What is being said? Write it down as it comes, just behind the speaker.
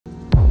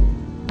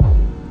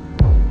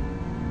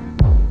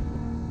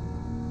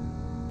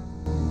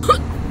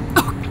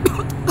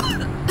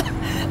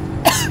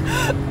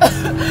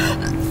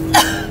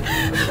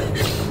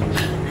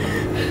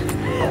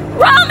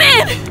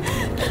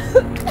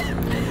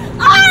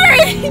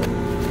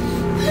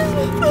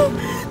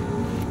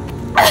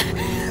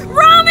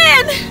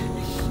Roman!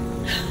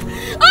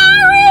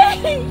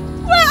 Ari!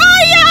 Where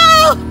are you?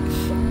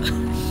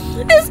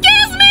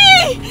 Excuse me!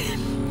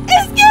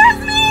 Excuse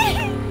me!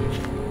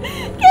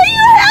 Can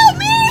you help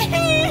me?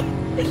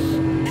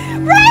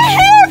 Right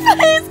here,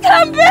 please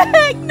come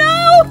back! No!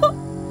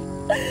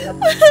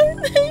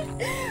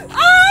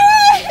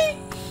 Ari!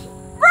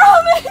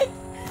 Roman!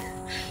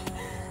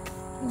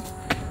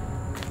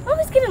 I'm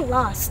always getting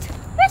lost.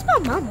 Where's my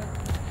mama?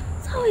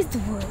 It's always the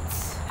woods.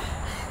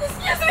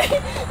 Excuse me!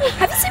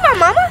 Have you seen my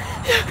mama?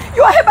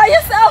 You out here by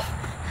yourself?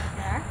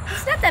 Yeah.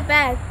 It's not that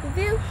bad. The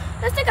view?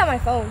 Let's take out my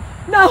phone.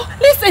 No,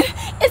 listen!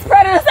 It's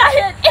predators out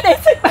here and they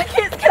took my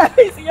kids. Can I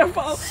please see your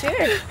phone?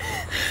 Sure.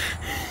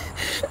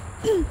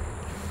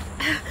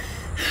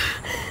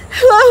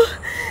 Hello?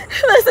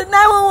 Listen,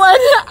 911.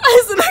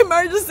 It's an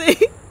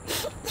emergency.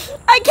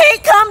 I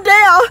can't come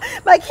down.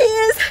 My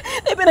kids,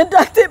 they've been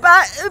abducted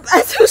by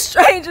two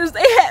strangers.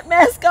 They had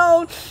masks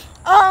on.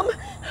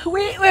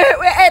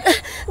 We're at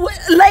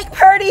Lake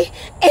Purdy,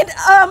 and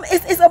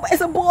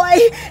it's a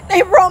boy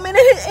named Roman, and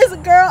it's a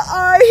girl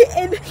Ari,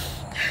 and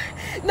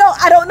no,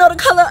 I don't know the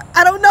color.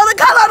 I don't know the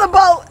color of the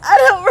boat. I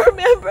don't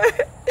remember,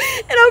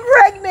 and I'm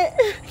pregnant.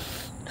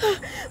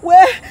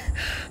 Where?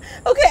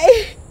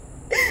 Okay.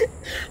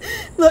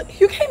 Look,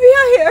 you can't be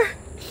out here.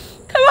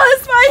 Come on,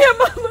 let's find your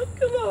mama.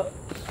 Come on.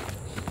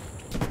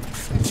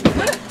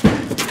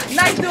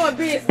 Nice doing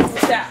business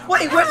with that.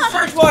 Wait, where's the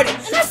search warrant?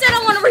 And I said I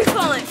want a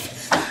refund.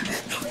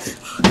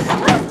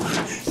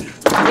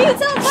 You can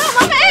tell Mom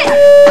I'm at.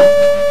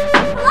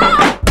 Hello?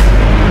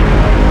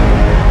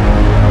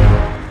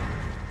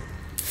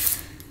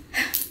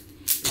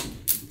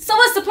 So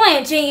what's the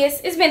plan, genius?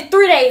 It's been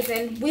 3 days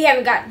and we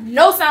haven't got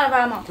no sign of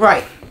our mom.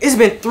 Right. It's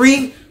been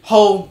 3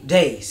 whole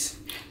days.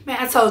 Man,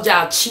 I told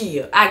y'all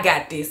chill. I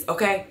got this,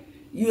 okay?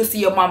 You'll see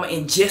your mama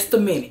in just a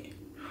minute.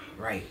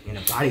 Right, in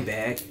a body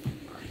bag.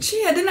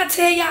 Chill, didn't I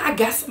tell y'all I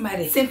got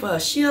somebody sent for her?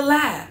 She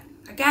alive.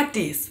 I got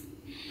this.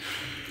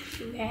 If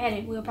you had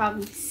it, we'll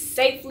probably be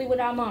safely with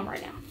our mom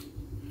right now.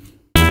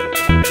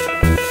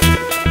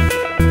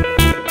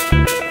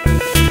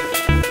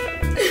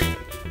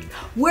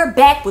 We're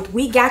back with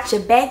We Got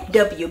Your Back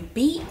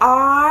WBRC.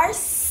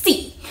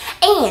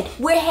 And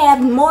we have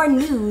more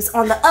news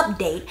on the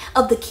update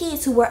of the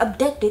kids who were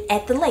abducted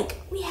at the lake.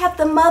 We have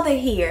the mother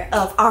here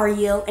of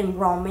Ariel and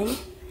Roman.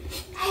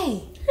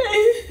 Hey,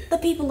 the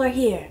people are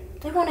here.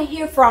 They want to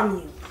hear from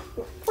you.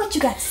 What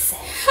you got to say?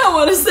 I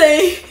want to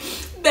say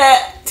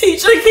that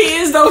teach your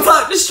kids don't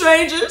talk to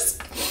strangers.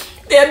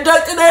 They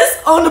abducted us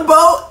on the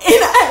boat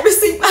and I had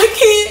received my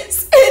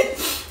kids. And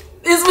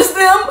this was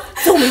them.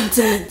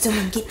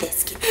 Zoom, get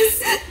this. The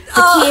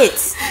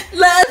kids.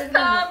 Last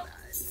time,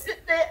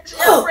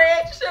 Look,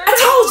 I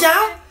told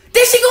y'all.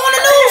 There she go on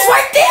the news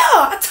right there.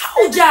 I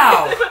told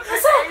y'all.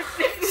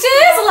 she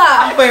is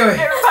alive. Wait.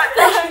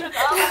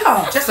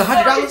 Oh, just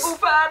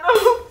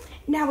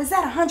 $100? Now, is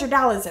that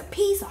 $100 a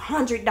piece or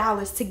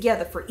 $100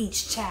 together for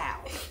each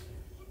child?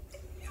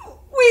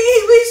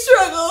 We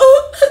struggle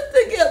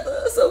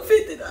together, so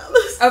 $50.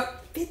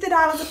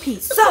 $50 a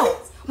piece. So,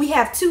 we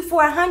have 2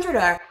 for $100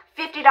 or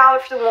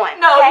 $50 for one.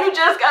 No, okay? you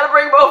just gotta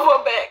bring both of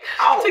them back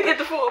to get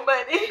the full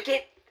money.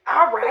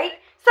 All right.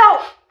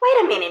 So, wait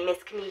a minute, Miss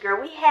Kinigra.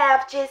 We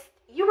have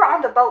you were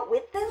on the boat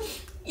with them?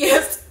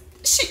 Yes,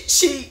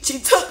 she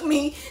took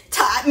me,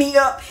 tied me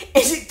up,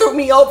 and she threw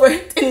me over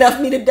and left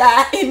me to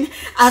die. And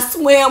I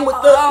swam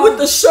with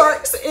the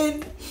sharks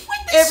and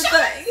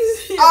everything.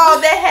 Oh,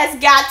 that has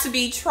got to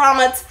be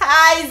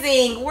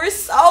traumatizing. We're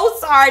so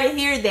sorry to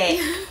hear that.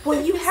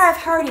 Well, you have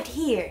heard it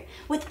here.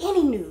 With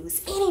any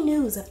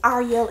news of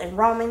Ariel and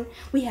Roman,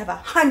 we have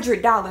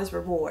 $100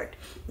 reward.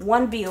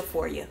 One bill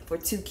for you for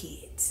 2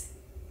 kids.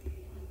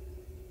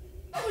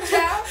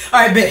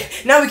 Alright,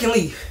 bet. Now we can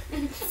leave.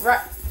 Right.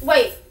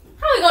 Wait,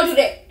 how are we gonna do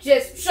that?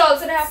 Just show up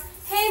to the house?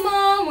 Hey,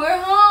 Mom, we're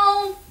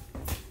home.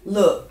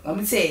 Look, let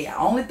me tell you.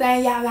 Only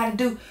thing y'all gotta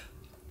do,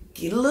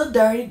 get a little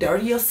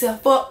dirty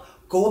yourself up,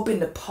 go up in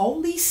the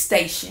police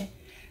station.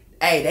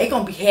 Hey, they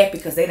gonna be happy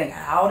because they done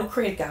got all the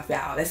credit off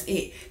y'all. That's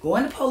it. Go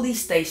in the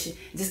police station,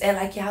 just act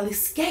like y'all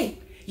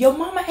escaped. Your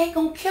mama ain't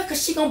gonna care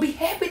because she gonna be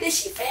happy that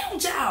she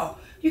found y'all.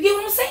 You get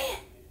what I'm saying?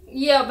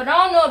 Yeah, but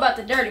I don't know about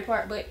the dirty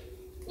part, but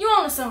you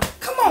on to something.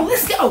 Come on,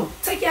 let's go.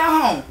 Take y'all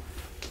home.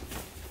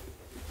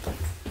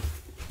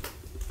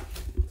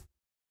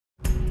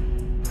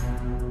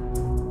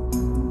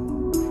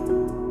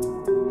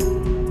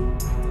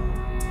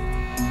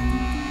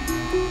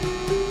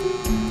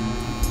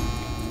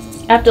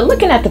 After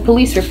looking at the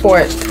police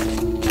report,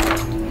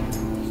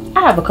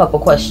 I have a couple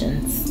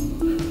questions.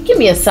 Give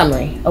me a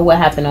summary of what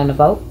happened on the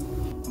boat.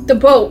 The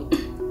boat.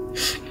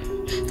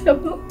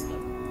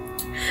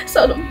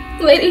 So the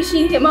lady,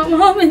 she hit my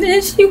mom and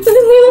then she went.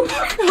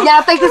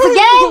 Y'all think this a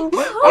game?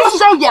 I'ma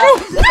show y'all.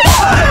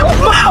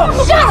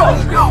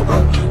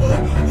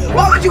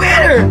 Why would you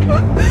hit her?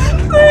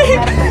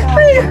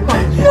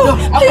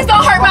 Please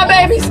don't hurt my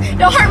babies.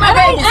 Don't hurt my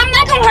babies. I'm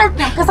not gonna hurt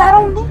them. Cause I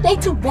don't think they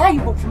too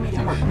valuable for me to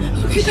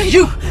hurt.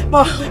 You,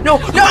 Mom, no.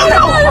 Why'd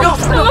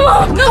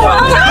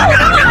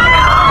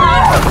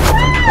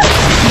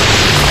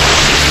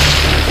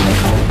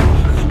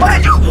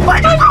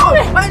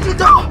you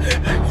go?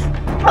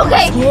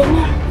 Okay.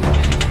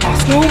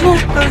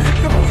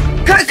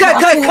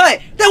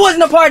 Cut. That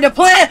wasn't a part of the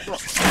plan.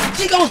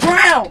 She gonna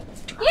drown.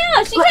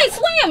 Yeah, she can't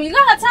swim. You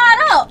got her tied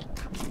up.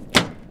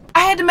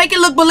 I had to make it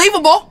look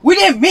believable. We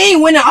didn't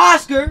mean win an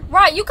Oscar.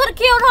 Right, you could have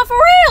killed her for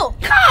real.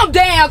 Calm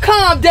down.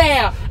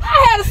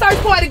 I had a search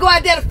party to go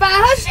out there to find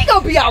her. She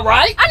gonna be all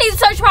right. I need a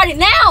search party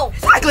now.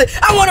 Exactly.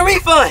 I want a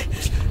refund.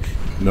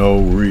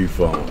 No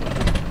refund.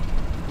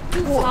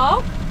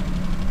 What?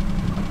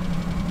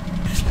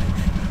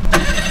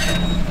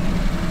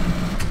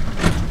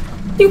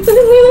 You put it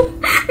in,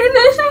 and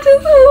then she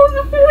just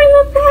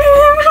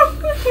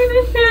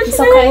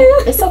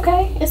It's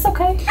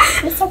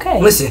okay.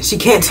 Listen, she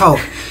can't talk.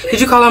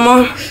 Did you call her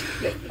mom?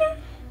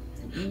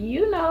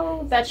 You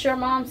know that your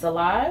mom's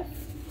alive?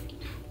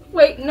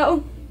 Wait,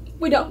 no,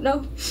 we don't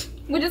know.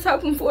 We're just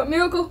hoping for a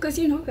miracle because,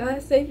 you know,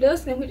 God saved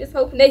us and we're just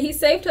hoping that he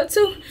saved her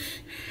too.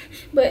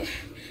 But,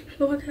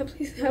 Lord God,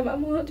 please have my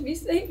mom to be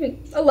safe and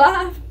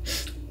alive.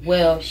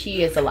 Well,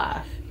 she is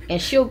alive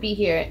and she'll be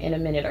here in a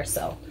minute or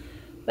so.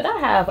 But I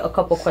have a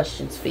couple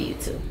questions for you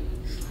too.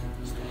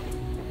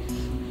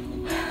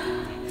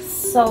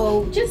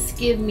 So just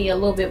give me a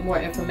little bit more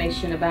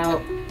information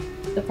about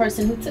the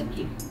person who took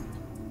you.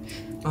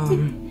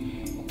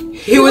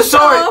 He was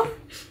sorry.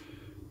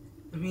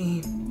 I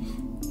mean,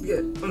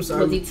 yeah, I'm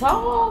sorry. Was he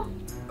tall?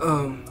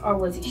 Or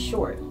was he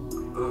short?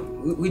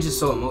 We just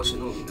so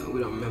emotional, you know,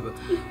 we don't remember.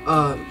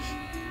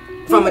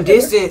 From a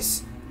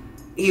distance,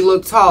 he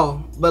looked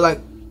tall, but like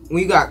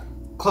when you got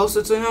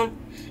closer to him,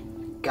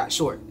 got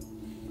short.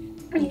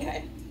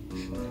 Okay.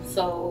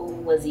 So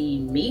was he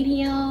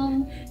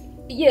medium?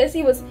 Yes,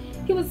 he was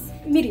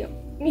medium.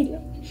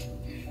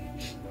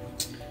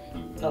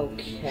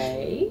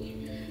 Okay.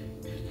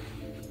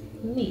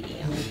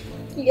 Medium.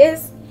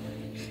 Yes,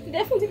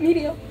 definitely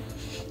medium.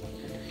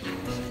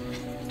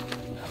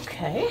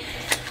 Okay.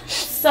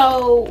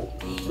 So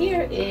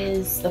here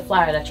is the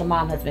flyer that your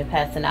mom has been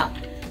passing out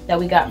that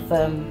we got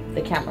from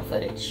the camera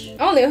footage.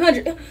 Only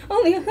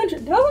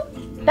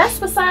 $100? That's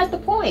beside the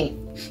point.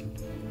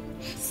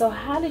 So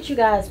how did you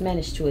guys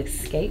manage to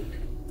escape?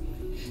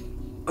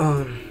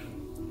 I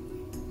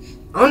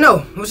don't know.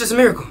 It was just a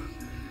miracle.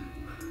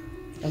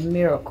 A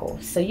miracle.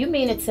 So you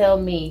mean to tell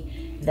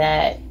me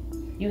that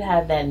you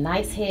had that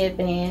nice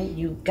headband,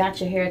 you got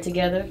your hair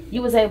together,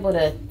 you was able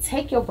to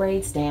take your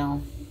braids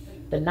down,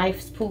 the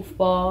nice poof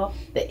ball,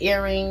 the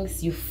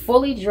earrings, you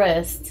fully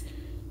dressed,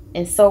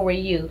 and so were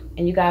you,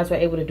 and you guys were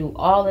able to do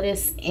all of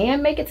this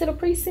and make it to the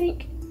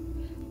precinct?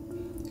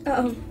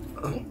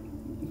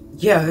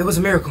 Yeah, it was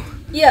a miracle.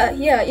 Yeah.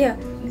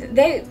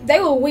 They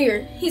were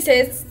weird. He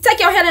says, take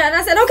your head out, and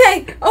I said,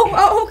 okay.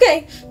 Oh,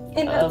 okay.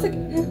 And I took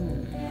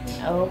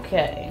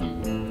okay.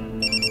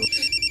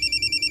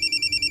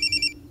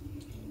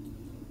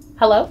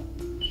 Hello?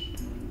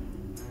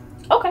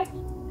 Okay.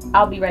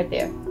 I'll be right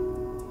there.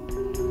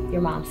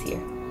 Your mom's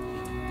here.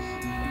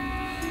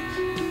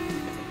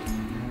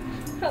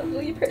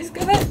 Hallelujah, praise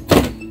God.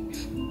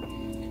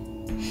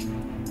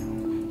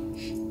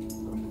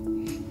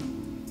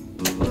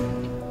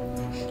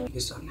 You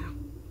stop now.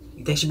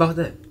 You think she bought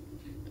that?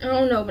 I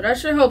don't know, but I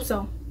sure hope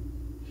so.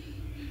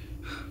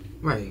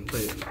 Right,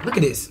 but look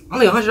at this.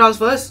 Only $100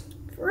 for us?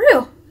 For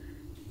real.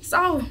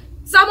 So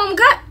Mama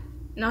got?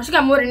 No, she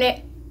got more than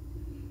that.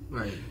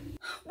 Right.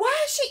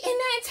 Why is she in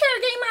there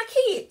interrogating my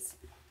kids?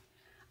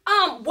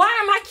 Why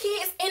are my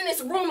kids in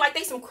this room like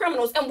they some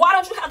criminals? And why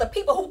don't you have the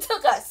people who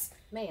took us?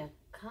 Man,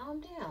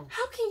 calm down.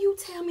 How can you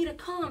tell me to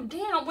calm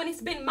down when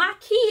it's been my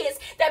kids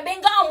that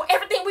been gone with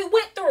everything we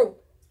went through?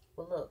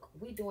 Well, look,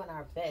 we doing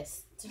our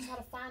best to try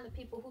to find the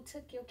people who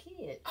took your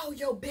kids. Oh,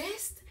 your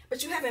best?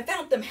 But you haven't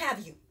found them, have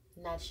you?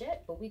 Not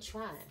yet, but we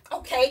trying.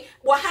 Okay,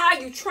 well, how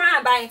are you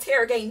trying by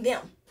interrogating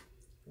them?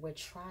 We're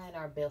trying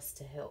our best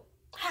to help.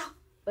 How?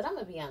 But I'm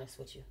going to be honest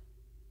with you.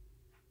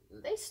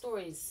 Their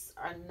stories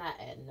are not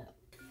adding up.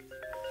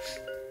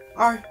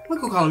 Alright,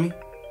 look who calling me.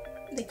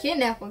 The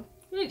kidnapper.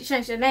 You need to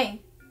change your name.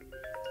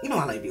 You know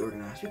I like to be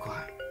organized. Be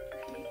quiet.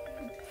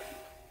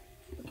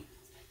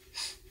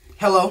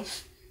 Hello?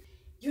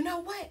 You know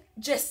what?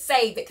 Just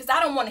save it, because I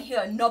don't want to hear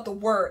another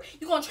word.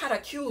 You're going to try to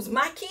accuse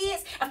my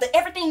kids after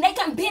everything they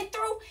done been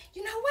through?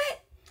 You know what?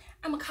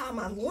 I'm going to call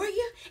my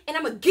lawyer, and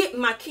I'm going to get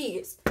my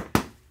kids.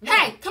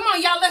 Hey, come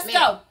on, y'all, let's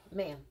go.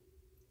 Ma'am,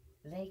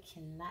 they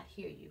cannot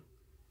hear you.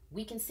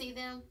 We can see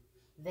them.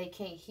 They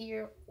can't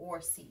hear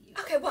or see you.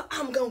 Okay, well,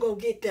 I'm going to go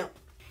get them.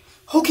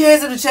 Who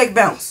cares if the check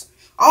bounced?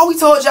 All we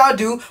told y'all to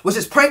do was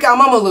just prank our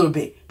mama a little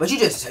bit. But you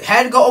just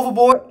had to go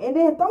overboard and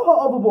then throw her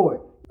overboard.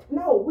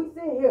 No, we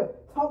sitting here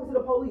talking to the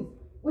police.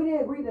 We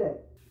didn't agree to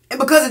that. And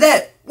because of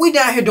that, we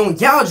down here doing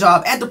y'all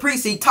job at the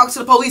precinct talking to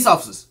the police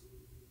officers.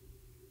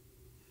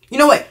 You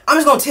know what? I'm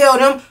just going to tell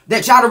them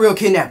that y'all the real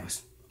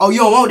kidnappers. Oh, you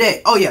don't want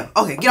that? Oh, yeah.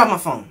 Okay, get off my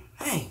phone.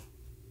 Hey.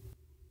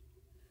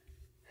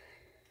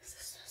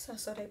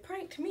 so they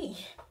pranked me.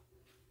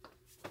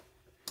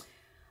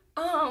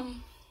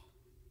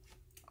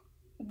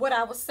 What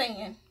I was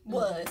saying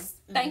was,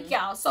 thank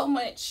y'all so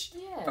much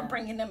for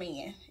bringing them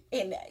in.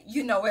 And,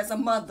 you know, as a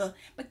mother,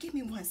 but give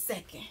me 1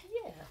 second.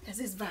 Yeah. Because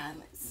it's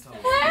violence.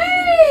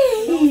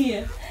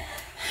 Hey!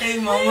 Hey,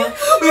 Mama.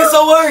 We're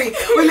so worried.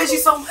 We miss you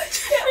so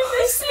much. I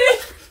miss me.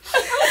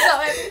 I'm so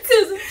happy.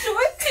 Tears of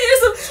joy.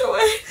 Tears of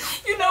joy.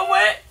 You know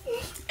what?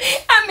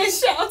 I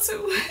miss y'all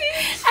too.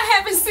 I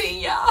haven't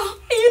seen y'all.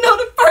 And you know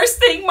the first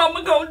thing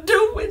Mama gonna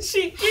do when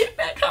she get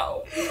back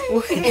home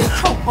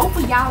is choke both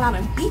of y'all out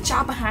and beat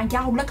y'all behind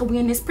y'all lucky we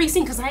in this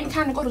precinct because I ain't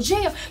trying to go to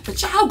jail. But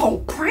y'all gonna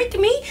prank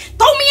me?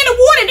 Throw me in the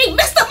water and they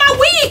messed up my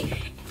wig.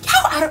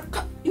 Y'all out of,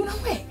 you know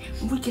what?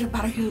 When we get up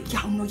out of here,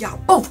 y'all know y'all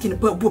both get a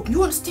butt whooping.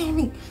 You understand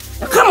me?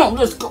 Now come on,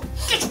 let's go.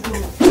 Get your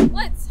butt.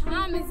 What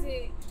time is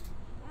it?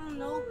 I don't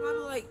know,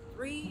 probably like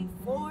 3,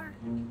 4.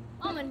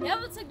 Mama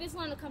never took this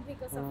long to come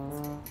pick us up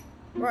from school.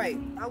 Right.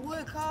 I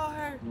would call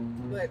her,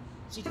 but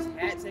she just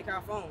had to take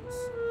our phones.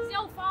 It's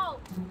your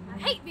fault. I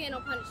hate being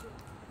on punishment.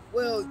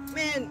 Well,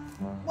 man,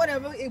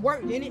 whatever. It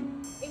worked, didn't it?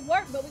 It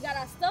worked, but we got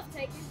our stuff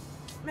taken.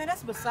 Man,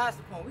 that's besides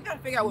the point. We gotta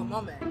figure out where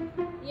Mama at.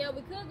 Yeah,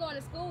 we could go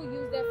into school,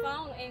 use their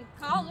phone, and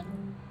call her.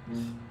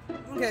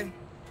 Okay.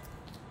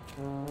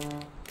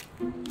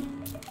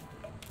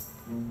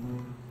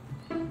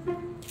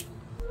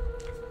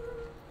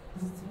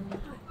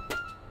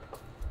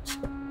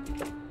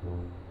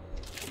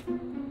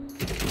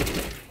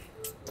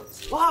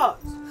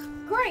 Logs.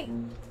 Great.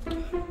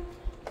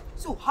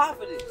 It's too hot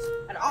for this.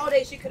 And all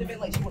day she could have been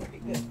late. She would have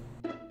picked up.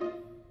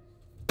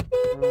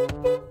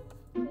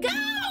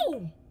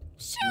 Go!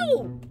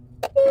 Shoot!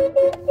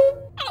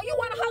 Oh, you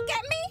wanna hug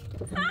at me?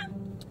 Huh?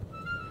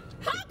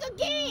 Hug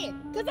again!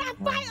 Cause I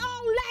fight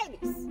all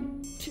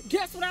ladies!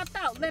 That's what I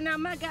thought. Letting out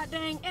my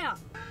goddamn air.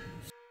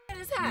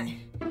 It's hot.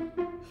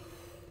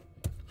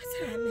 What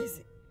time is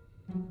it?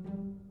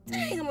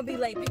 Dang, I'm gonna be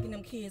late picking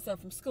them kids up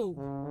from school.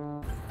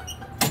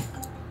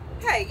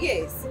 Hey,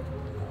 yes.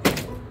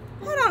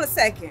 Hold on a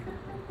second.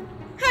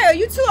 Hey, are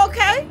you two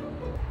okay?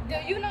 Do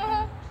you know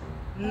her?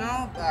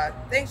 No, but I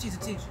think she's a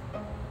teacher.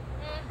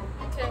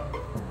 Okay.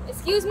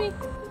 Excuse me?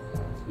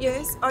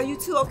 Yes, are you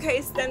two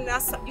okay standing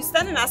outside? You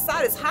standing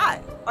outside, it's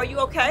hot. Are you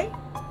okay?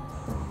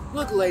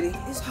 Look, lady,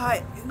 it's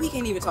hot. We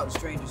can't even talk to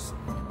strangers.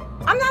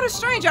 I'm not a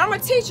stranger, I'm a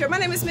teacher. My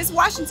name is Miss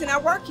Washington, I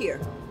work here.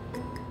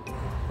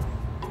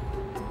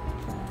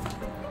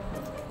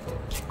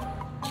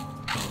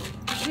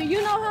 Do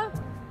you know her?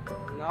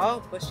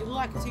 No, but she look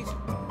like a teacher.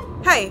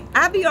 Hey,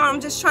 I'm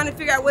just trying to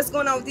figure out what's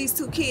going on with these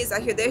two kids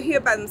out here. They're here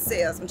by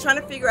themselves. I'm trying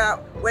to figure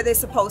out where they're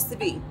supposed to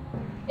be.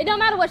 It don't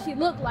matter what she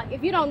looked like.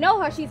 If you don't know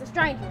her, she's a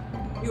stranger.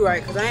 You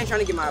right, because I ain't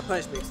trying to get my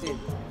punishment extended.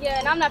 Yeah,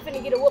 and I'm not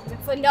finna get a whooping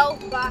for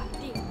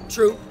nobody.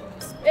 True.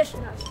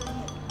 Especially not a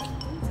stranger.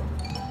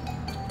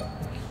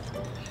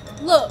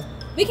 Look,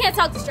 we can't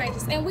talk to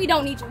strangers, and we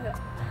don't need your help.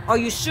 Are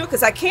you sure?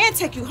 Because I can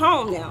take you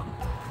home now.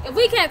 If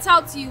we can't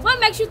talk to you, what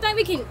makes you think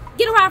we can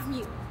get a ride from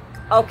you?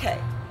 Okay.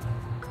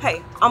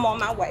 Hey, I'm on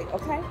my way,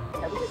 okay?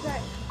 Have a good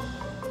day.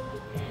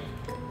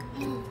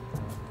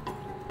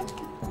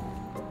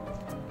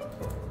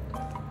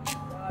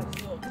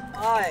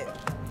 Hot.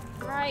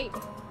 Right.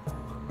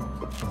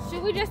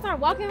 Should we just start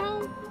walking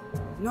home?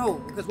 No,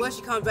 because what if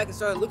she comes back and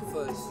started looking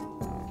for us?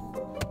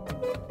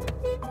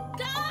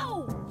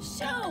 Go!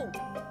 Shoot!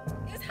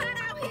 It's hot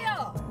out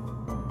here.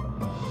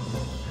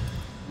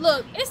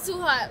 Look, it's too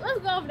hot.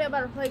 Let's go over there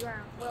by the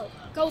playground. Well,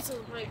 go to the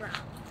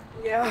playground.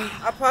 Yeah,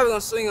 I'm probably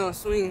gonna swing on a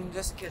swing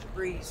just to catch a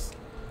breeze.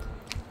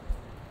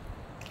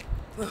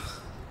 What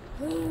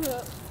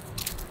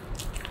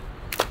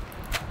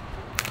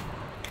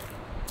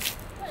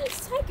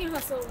is taking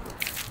her so long?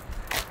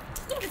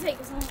 You can take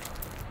us home.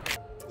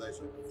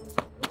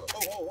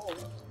 Oh.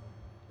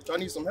 Y'all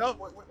need some help?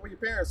 Where your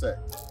parents at?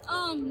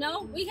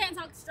 No, we can't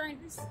talk to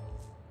strangers.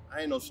 I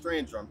ain't no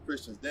stranger. I'm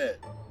Christian's dad.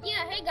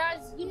 Yeah, hey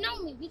guys, you know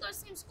me. We go to the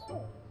same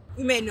school.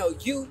 We may know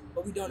you,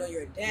 but we don't know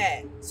your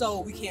dad, so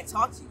we can't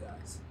talk to you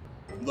guys.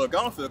 Look,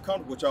 I don't feel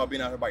comfortable with y'all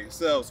being out here by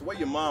yourselves. So where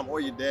your mom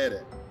or your dad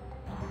at?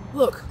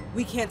 Look,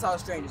 we can't talk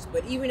to strangers,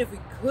 but even if we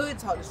could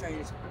talk to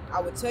strangers, I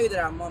would tell you that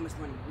our mom is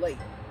running late.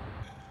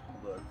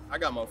 Look, I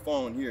got my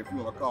phone here if you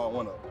want to call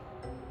one of them.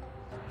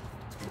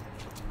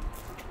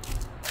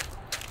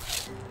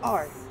 All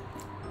right.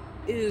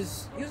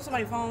 Is using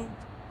somebody's phone,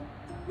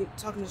 you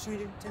talking to a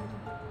stranger,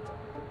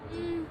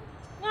 technically?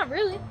 Not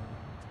really.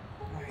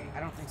 All right, I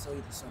don't think so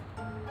either, so.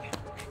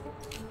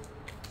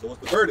 So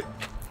what's the verdict?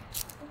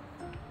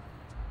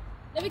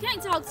 Then we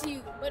can't talk to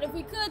you, but if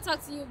we could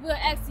talk to you, we'll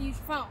ask to use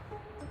your phone.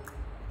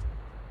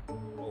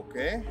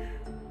 Okay.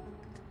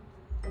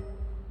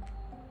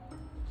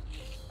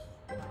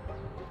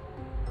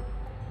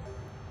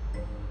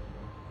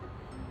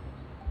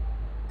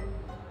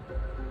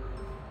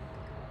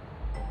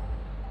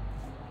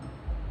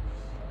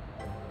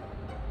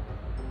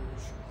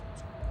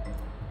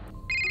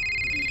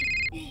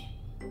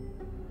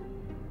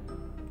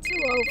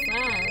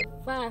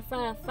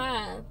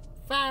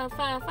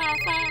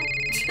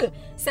 55555.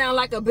 Sound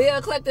like a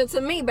bill collector to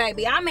me,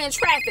 baby. I'm in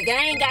traffic.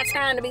 I ain't got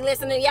time to be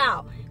listening to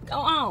y'all. Go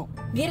on.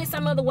 Get it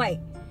some other way.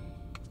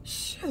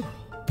 Shoo.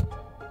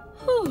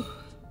 Whew.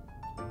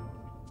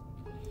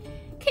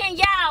 Can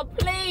y'all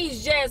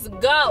please just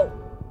go?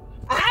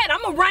 All right,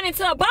 I'm gonna run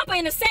into a bumper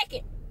in a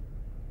second.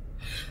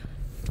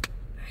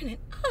 Burn it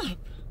up.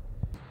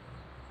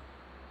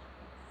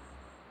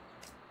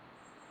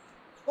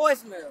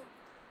 Voicemail.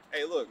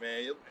 Hey, look,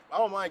 man. I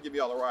don't mind giving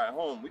y'all a ride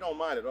home. We don't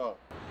mind at all.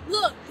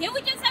 Look, can we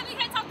just say we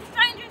can't talk to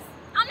strangers?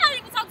 I'm not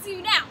even talking to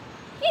you now.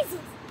 Jesus.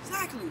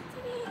 Exactly.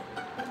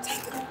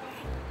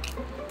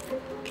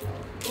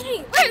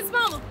 Dang, where's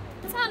mama?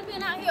 I'm tired of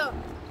being out here.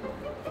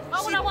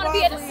 Why would I want to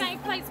be at the same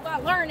place where I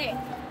learned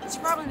that? She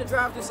probably in the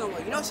drive-thru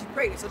somewhere. You know she's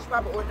pregnant, so she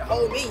probably ordered the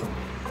whole meal.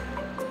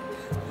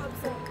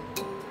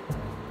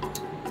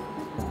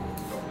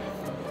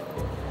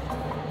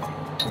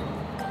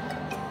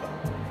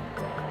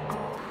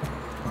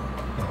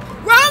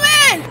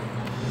 Roman!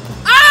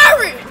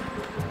 Ari!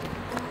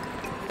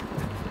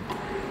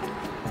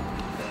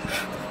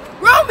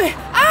 Roman!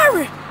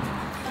 Ari!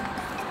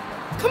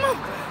 Come on,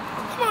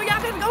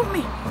 y'all gotta go with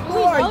me. Who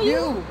are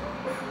you?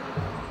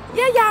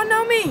 Yeah, y'all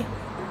know me.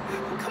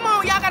 Come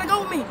on, y'all gotta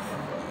go with me.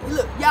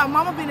 Look, y'all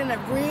mama been in a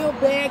real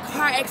bad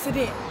car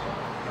accident.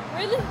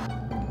 Really?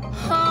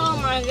 Oh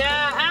my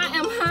God, I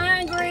am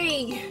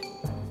hungry.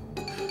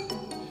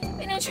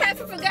 Been in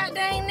traffic for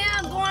goddamn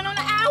now, going on an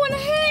hour and a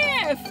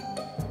half.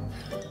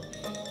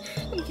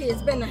 Them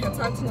kids better not have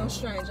talked to no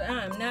stranger.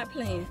 I am not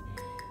playing.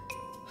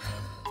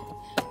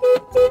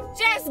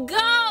 Just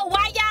go.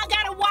 Why y'all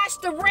gotta watch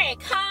the wreck,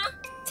 huh?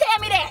 Tell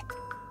me that.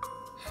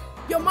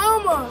 Your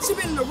mama, she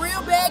been in a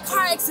real bad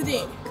car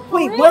accident.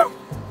 Wait, what?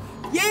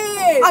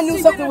 Yes. I knew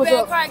she something been in was a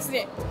bad up. car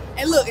accident.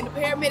 And look, and the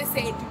paramedics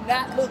said do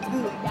not look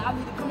good. Y'all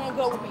need to come on,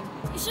 go with me.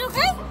 Is she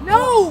okay?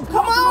 No,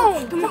 come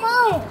on.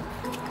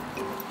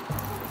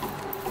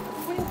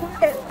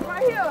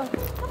 Right here.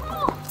 Come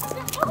on.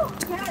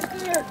 Get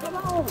here. Come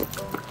on.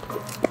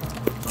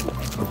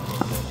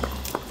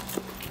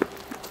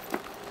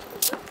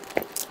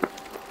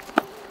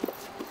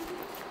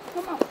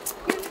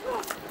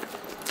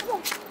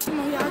 Come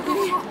on, y'all, get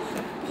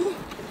in.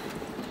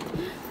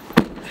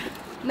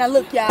 Now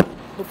look, y'all,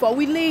 before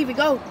we leave and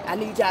go, I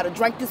need y'all to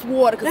drink this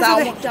water because I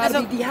don't want y'all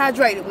to be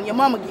dehydrated when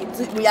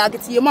y'all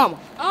get to your mama.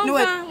 I'm know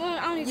what? fine. Well,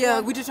 I don't need Yeah,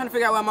 to. we just trying to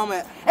figure out where mama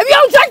at. If you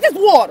don't drink this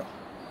water,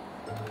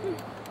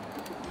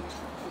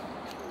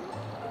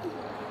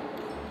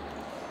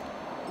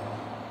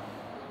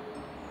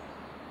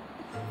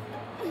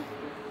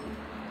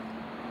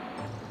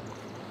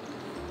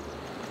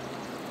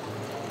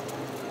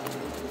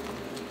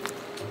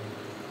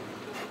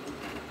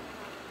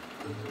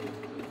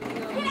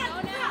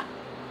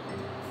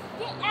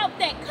 get out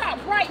that car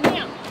right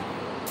now.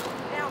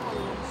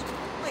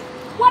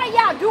 What are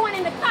y'all doing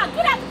in the car?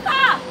 Get out the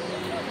car.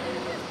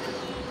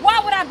 Why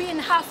would I be in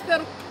the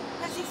hospital?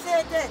 She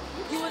said that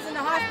you was in the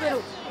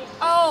hospital.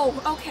 Oh,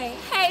 okay.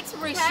 Hey,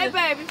 Teresa. Hey,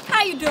 baby.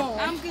 How you doing?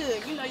 I'm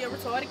good. You know you're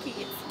retarded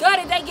kids. Good.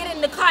 Did they get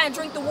in the car and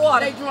drink the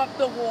water? They drunk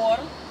the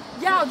water.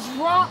 Y'all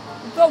drunk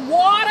the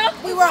water?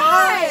 We were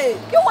high.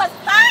 You was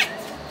hot.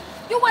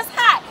 You was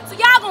hot. So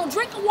y'all gonna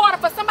drink the water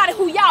for somebody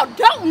who y'all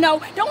don't know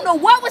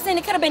what was in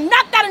it. Could have been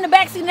knocked out in the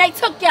backseat and they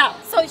took y'all.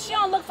 So she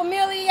don't look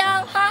familiar,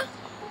 y'all, huh?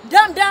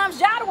 Dum-dums,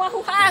 y'all the one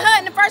who hired her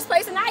in the first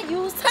place and I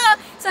used her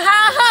to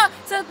hire her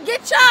to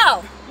get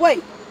y'all.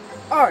 Wait,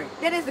 Ari,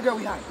 that is the girl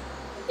we hired.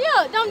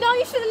 Yeah, don't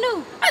you should have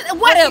knew. But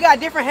Whatever. she got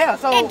different hair,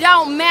 so It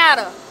don't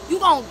matter. You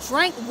gonna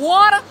drink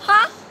water,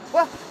 huh?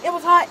 well, it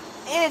was hot,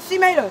 and she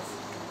made us.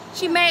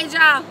 She made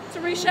y'all.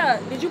 Teresa,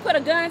 did you put a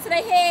gun to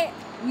their head?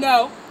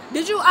 No,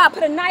 Did you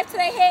put a knife to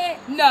their head?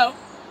 no.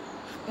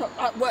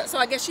 What? So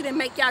I guess she didn't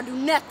make y'all do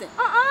nothing.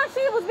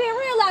 She was being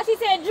real loud. She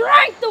said,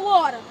 drink the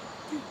water.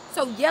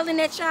 So yelling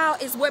at y'all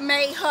is what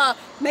made her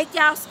make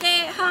y'all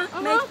scared, huh?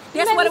 You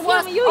That's made what me it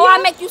was. scared when you Oh,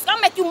 I'll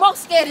yelled. make you more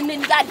scared and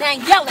then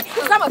goddamn yelling.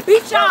 Cause I'ma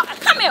beat y'all.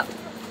 Come here.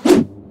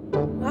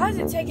 Why is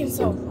it taking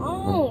so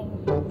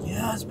long?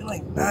 Yeah, it's been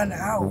like 9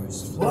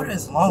 hours. Florida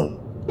is long.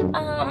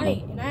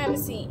 Right, and I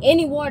haven't seen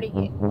any water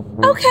yet.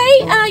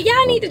 Okay,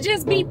 y'all need to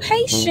just be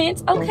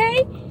patient,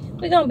 okay?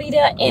 We're gonna be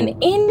there in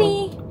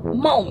any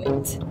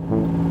moment.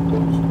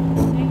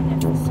 Saying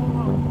that for so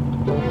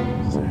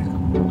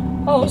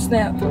long. Oh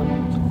snap.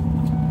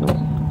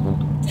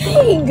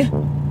 Dang.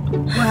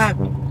 What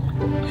happened?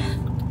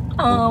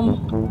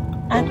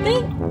 I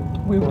think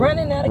we're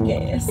running out of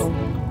gas.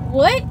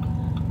 What?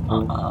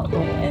 Oh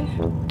man.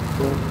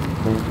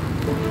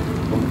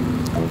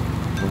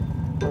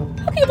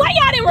 Okay, why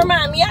y'all didn't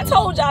remind me? I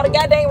told y'all to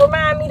goddamn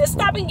remind me to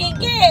stop and get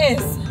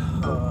gas.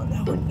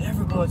 Now we're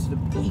never going to the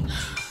beach.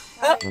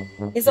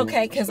 It's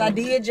okay, cause I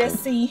did just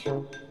see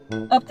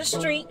up the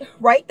street,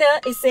 right there,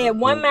 it said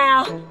 1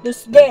 mile,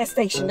 this gas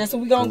station. That's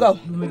where we gonna go.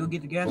 You want me to go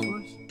get the gas for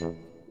us?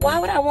 Why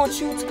would I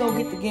want you to go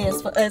get the gas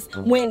for us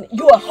when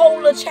you're a whole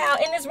little child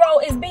and this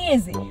road is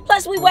busy?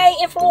 Plus, we way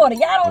in Florida.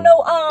 Y'all don't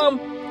know,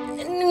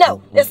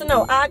 no, that's a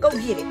no. I'll go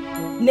get it.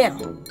 Now,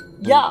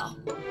 y'all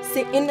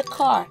sit in the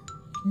car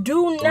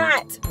Do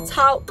not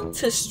talk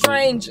to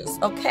strangers,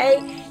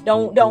 okay?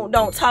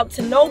 Don't talk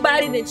to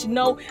nobody that you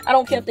know. I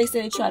don't care if they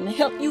say they're trying to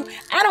help you.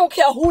 I don't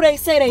care who they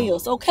say they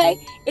is, okay?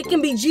 It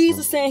can be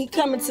Jesus saying he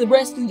coming to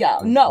rescue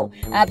y'all. No,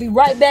 I'll be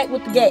right back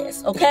with the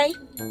gas, okay?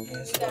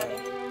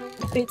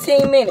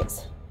 15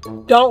 minutes.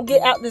 Don't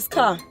get out this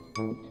car.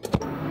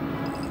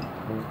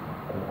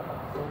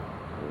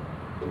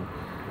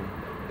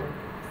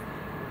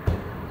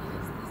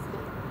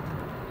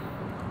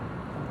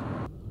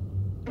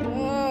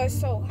 Oh, it's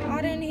so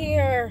hot in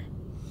here.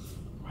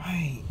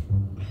 Right.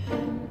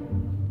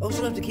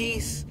 Ocean left the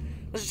keys.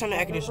 Let's just turn the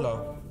air conditioner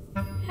on.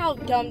 How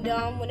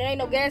dumb when there ain't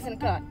no gas in the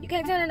car. You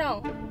can't turn it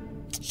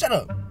on. Shut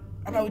up.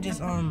 How about we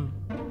just open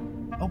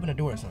the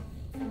door or something?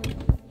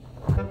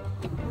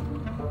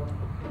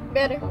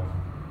 Better.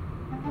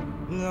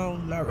 No,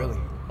 not really.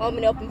 Want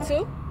me to open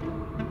too?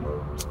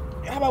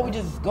 How about we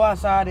just go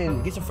outside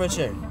and get some fresh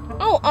air?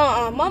 Oh,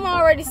 Mama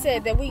already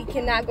said that we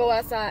cannot go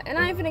outside, and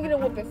I ain't finna get a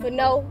whooping for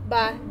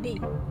nobody.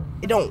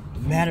 It don't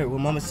matter what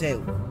Mama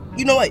said.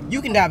 You know what?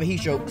 You can die of a heat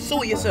stroke.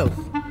 Sue it yourself.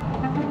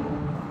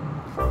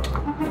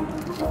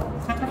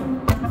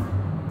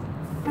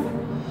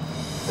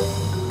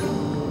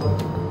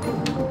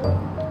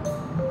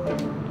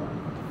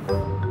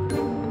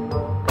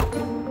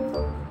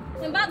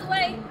 And by the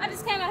way, I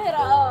just came out here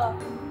to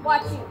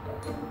watch you.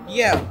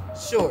 Yeah,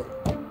 sure.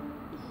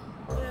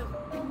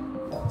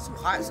 It's too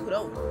hot. Scoot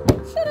over.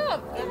 Shut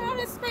up. Get all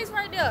this space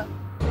right there.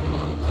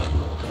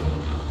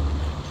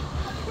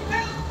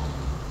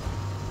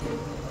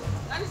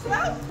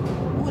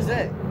 Who is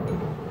that?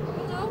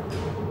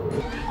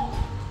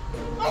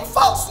 Them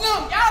folks,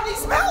 y'all need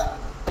some help?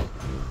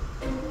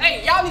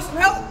 Hey, y'all need some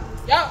help?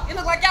 Y'all, it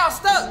look like y'all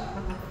stuck.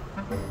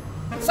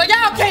 So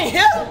y'all can't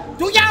help?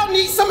 Do y'all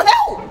need some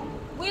help?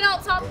 We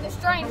don't talk to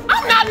strangers.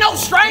 I'm not no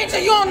stranger,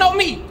 you don't know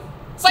me.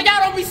 So y'all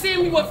don't be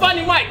seeing me with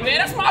Funny Mike, man.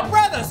 That's my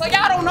brother, so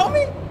y'all don't know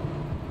me?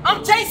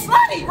 I'm Jay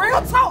Slutty,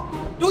 real talk.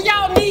 Do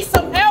y'all need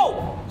some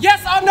help?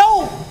 Yes or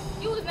no?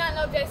 You was not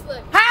no Jay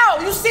Slutty. How?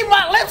 You see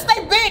my lips,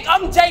 they big.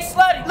 I'm Jay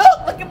Slutty.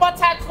 Look at my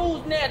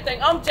tattoos and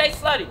everything. I'm Jay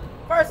Slutty.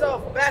 First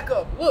off, back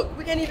up. Look,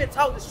 we can't even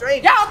talk to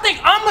strangers. Y'all think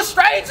I'm a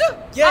stranger?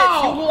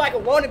 Yes, you look like a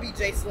wannabe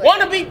Jay Slutty.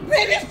 Wannabe?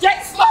 Man, this Jay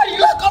Slutty.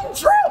 Look, I'm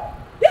drilled.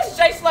 This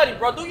Jay Slutty,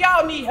 bro. Do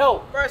y'all need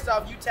help? First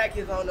off, you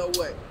tacky as I don't know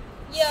what.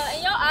 Yeah,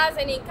 and your eyes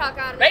ain't even cock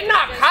out of They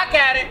not cock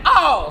at it.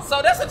 Oh,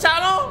 so that's what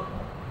y'all on?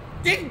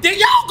 Then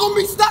y'all gonna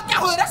be stuck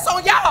out here. That's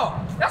on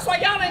y'all. That's why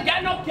y'all ain't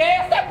got no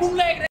gas. That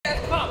bootleg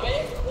ass car,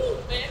 man. Ooh,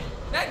 man.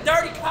 That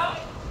dirty car.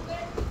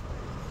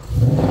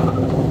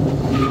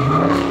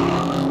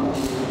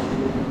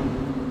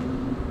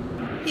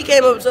 He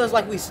came up to us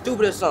like we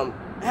stupid or something.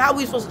 How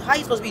you supposed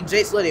to be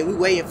Jay Slutty and we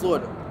way in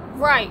Florida?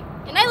 Right.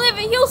 And they live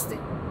in Houston.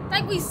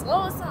 Think we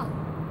slow or something.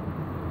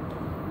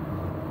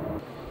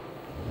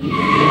 Here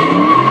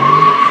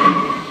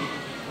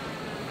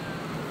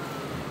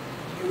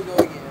we go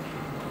again.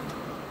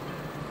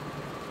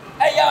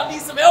 Hey, y'all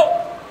need some help?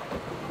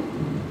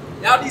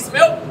 Y'all need some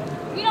help?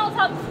 We don't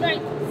talk to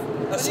strangers.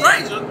 A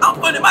stranger? I'm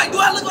Funny Mike. Do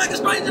I look like a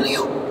stranger to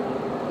you?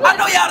 I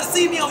know y'all to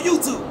see me on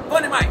YouTube.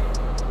 Funny Mike.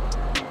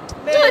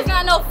 You is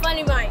not no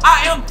Funny Mike.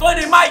 I am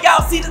Funny Mike.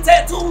 Y'all see the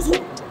tattoos?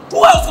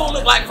 Who else gonna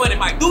look like Funny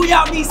Mike? Do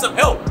y'all need some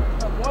help?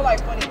 More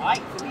like Funny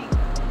Mike to me.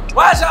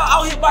 Why is y'all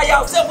out here by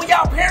y'allself? Where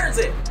y'all parents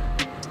at?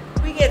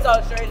 We can't talk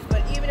to strangers,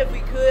 but even if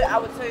we could, I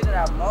would tell you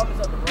that our mom is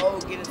up the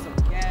road getting some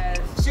gas.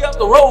 She up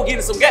the road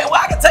getting some gas.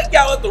 Well, I can take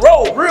y'all up the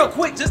road real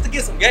quick just to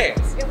get some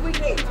gas. If we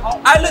can't talk.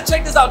 All right, look,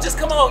 check this out. Just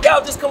come on.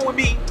 Y'all just come with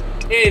me.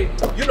 And,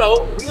 you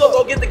know, we gonna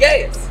go get the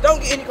gas.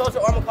 Don't get any closer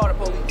or I'm gonna call the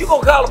police. You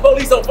gonna call the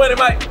police on Funny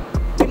Mike?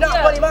 You're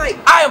not Funny Mike.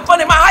 I am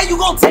Funny Mike. How you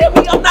gonna tell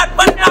me I'm not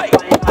Funny Mike?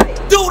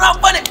 Dude, I'm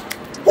Funny.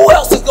 Who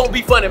else is gonna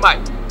be Funny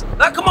Mike?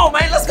 Now, come on,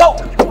 man. Let's go.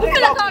 We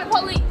finna call the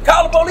police.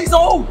 Call the police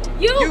on who?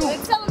 You.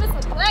 And tell them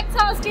it's a black,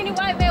 tall, skinny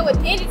white man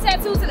with dandy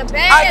tattoos and a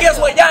bad. I guess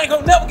what? Y'all ain't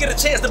gonna never get a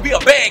chance to be a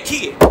bad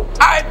kid. All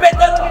right, bet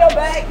that up. Your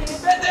bad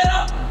kid. Bet that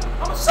up.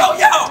 I'm gonna show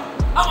y'all.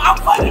 I'm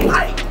Funny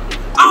Mike.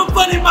 I'm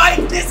Funny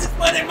Mike. This is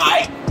Funny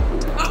Mike.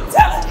 I'm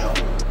telling you.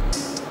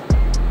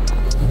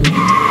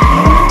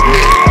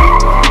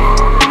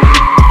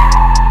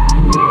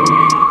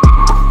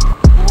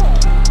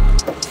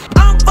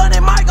 I'm Funny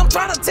Mike. I'm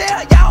trying to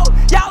tell y'all.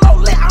 Y'all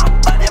don't let.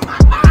 I'm Funny Mike.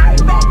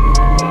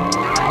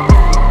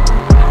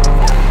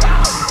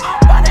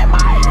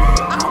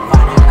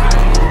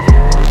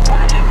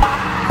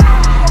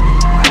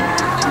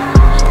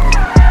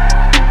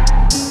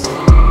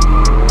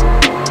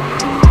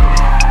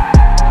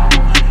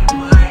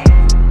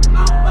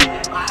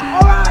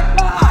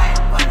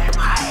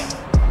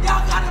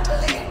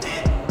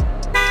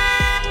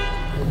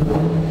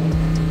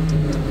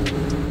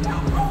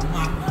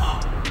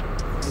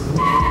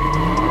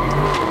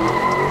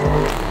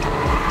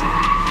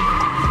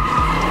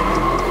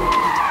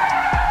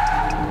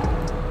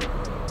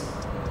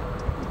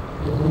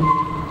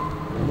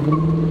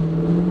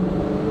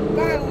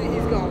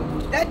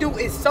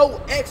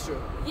 so extra.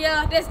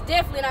 Yeah, that's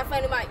definitely not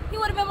Funny Mike. He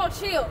would have been more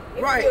chill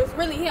if Right. it was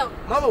really him.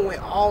 Mama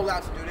went all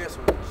out to do this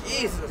one.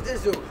 Jesus,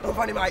 this dude. I'm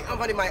Funny Mike. I'm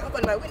Funny Mike. I'm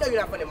Funny Mike. We know you're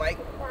not Funny Mike.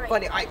 Right.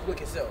 Funny Ike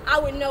wicked self. I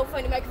wouldn't know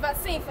Funny Mike if I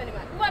seen Funny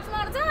Mike. We watch him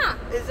all the time.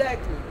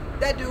 Exactly.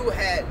 That dude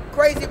had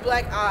crazy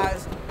black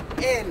eyes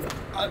and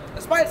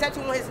a spider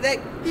tattoo on his neck.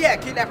 He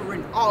had kidnapper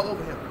written all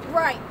over him.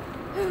 Right.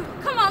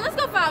 Come on, let's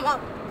go find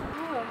Mom.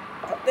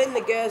 I think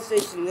the gas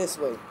station this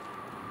way.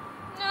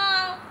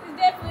 No, it's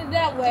definitely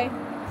that way.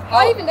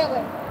 Or even that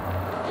way.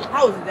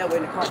 How is it that way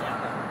in the car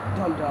now?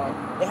 Dumb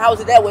dog. And how is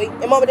it that way?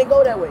 And Mama didn't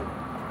go that way.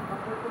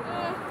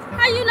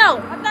 How you know?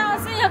 I thought I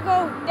seen her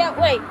go that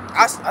way.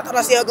 I thought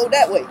I seen her go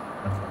that way.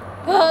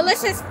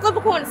 Let's just flip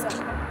a corner some.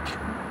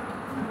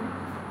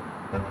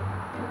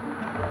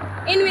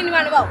 Any, mini,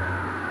 money, mo.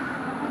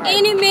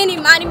 Any, mini,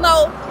 money,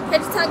 mo.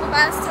 Catch you talking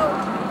about us too.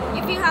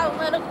 If you have a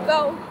little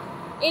go.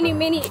 Any,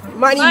 mini,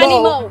 money,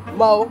 mo.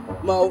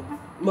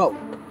 Mo.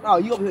 Oh,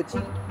 you over here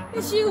cheating?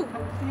 It's you. You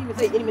didn't even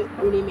say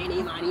any,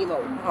 mini, money, mo.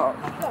 Oh,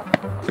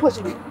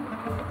 pushing me.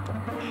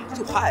 It's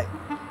too hot.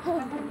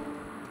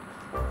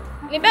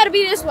 It better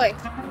be this way.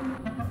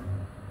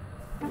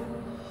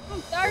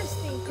 I'm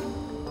thirsty.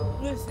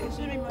 Listen, it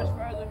shouldn't be much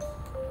further.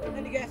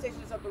 Then the gas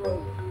station is up the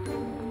road.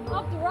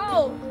 Up the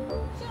road.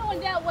 Should've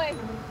went that way.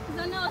 Cause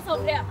I know it's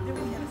over there. Then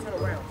we had to turn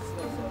around.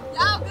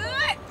 Y'all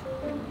good?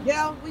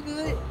 Yeah, we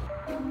good.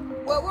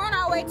 Well, we're on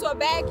our way to a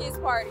bad kids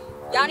party.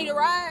 Y'all need a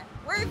ride?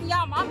 Where is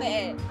y'all mama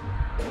at?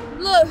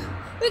 Look,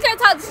 we can't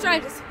talk to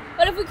strangers.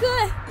 But if we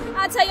could,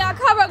 I'll tell y'all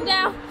car broke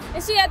down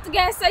and she at the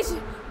gas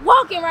station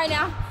walking right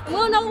now. And we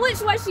don't know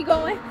which way she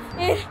going.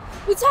 And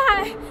we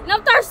tired and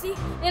I'm thirsty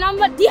and I'm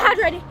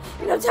dehydrated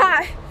and I'm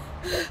tired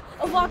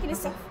of walking and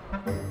stuff.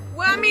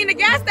 Well, I mean, the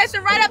gas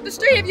station right up the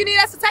street. If you need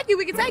us to take you,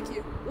 we can take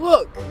you.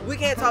 Look, we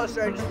can't talk to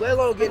strangers, let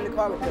alone get in the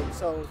car with them,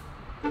 so.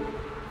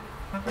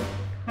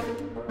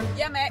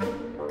 Yeah, Mac.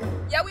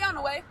 Yeah, we on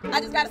the way. I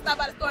just gotta stop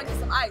by the store and get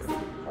some ice.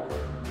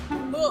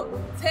 Look,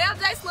 tell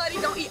Jay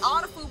Slutty don't eat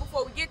all the food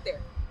before we get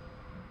there.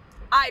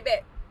 I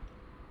bet.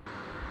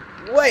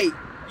 Wait,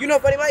 you know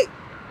Funny Mike?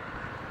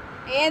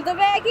 And the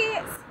bad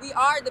kids? We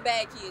are the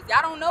bad kids.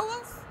 Y'all don't know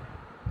us?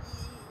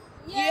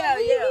 Yeah.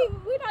 We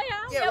know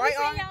y'all. Yeah, right, we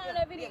seen y'all in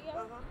that video.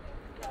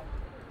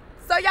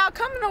 So y'all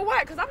coming or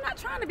what? Cause I'm not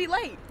trying to be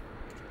late.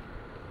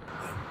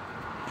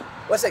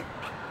 One sec.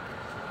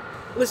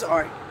 Listen,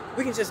 Ari,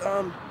 we can just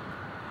tell them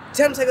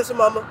to take us to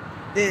Mama,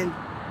 then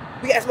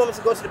we can ask Mama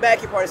to go to the bad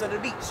kid parties under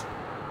the beach.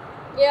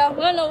 Yeah,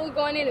 we don't know we're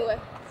going anyway.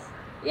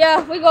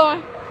 Yeah, we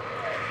going.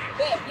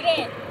 Bet, get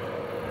in.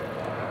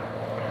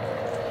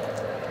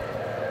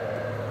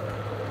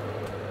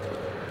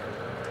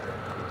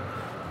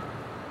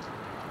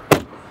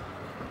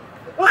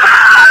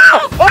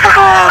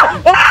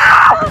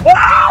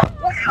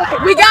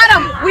 We got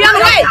him. We on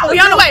the way. We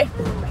on the way.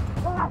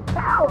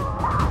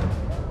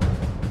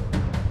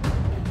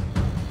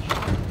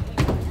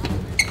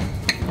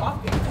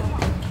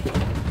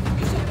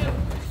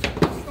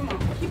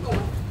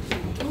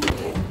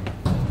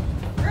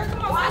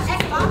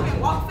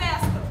 Walk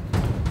faster.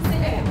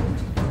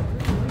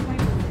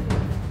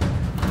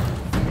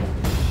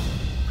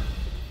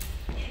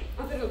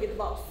 I'm gonna go get the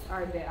boss. All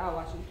right, Dad, I'll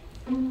watch you.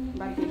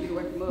 Nobody can get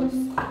away from us.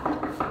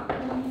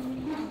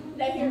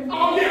 They here.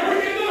 Oh yeah, we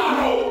hit the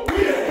lotto. We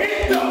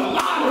hit the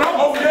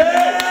lotto. Okay.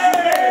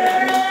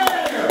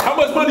 How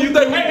much money you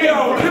think we get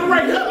on? Him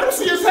right here. Let me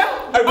see his hat.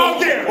 Hey, oh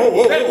yeah.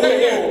 Oh,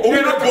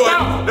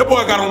 that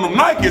boy got on them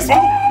Nikes.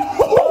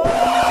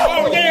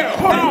 Oh yeah.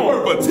 Hold on.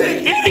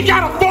 And he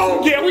got a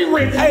phone. Yeah, we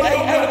ready.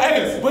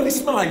 Hey. But he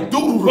smell like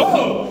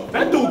doo-doo.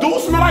 That doo-doo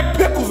smell like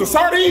pickles and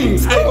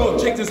sardines. Hey,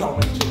 check this out,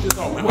 man.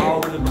 I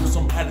already know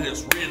somebody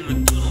that's ready to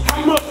do.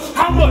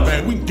 How much?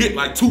 Man, we can get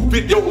like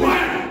 $250. You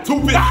lying?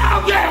 $250.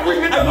 Oh yeah, we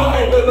hit the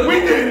lotto. We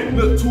did it.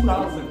 Look,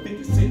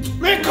 $2.50.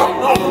 Man, come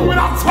on, when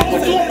I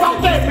told you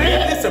about that,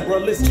 man.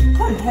 Listen,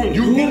 bro, come on.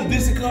 You get a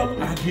disc cup,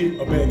 I get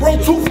a bag. Bro,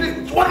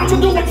 $2.50. What I'm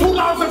gonna do with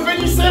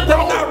 $2.50,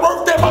 bro? Not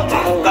worth that much.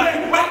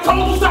 Man, I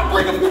told you stop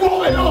bringing people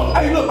over here.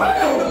 Hey, look,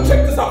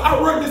 check this out. I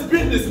run this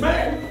business,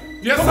 man.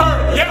 Yes,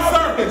 sir.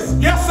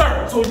 Yes,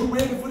 sir. So you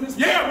ready for this?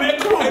 Yeah, man.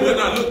 Come on. Hey,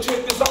 look,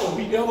 check this out.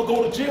 We ever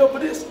go to jail for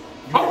this?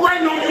 I'm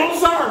waiting on you. I'm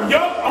sorry.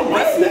 Yup, I'm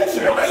ready. Man,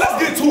 let's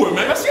get to it,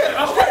 man. Let's get it.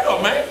 I'm straight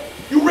up, man.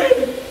 You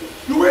ready?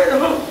 You ready,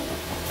 huh?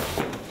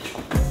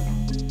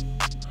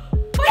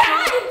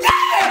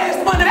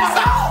 Yes, money. That's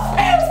all.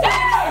 Hey,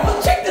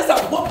 check this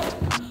out.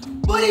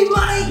 Buddy,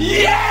 money.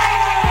 Yeah.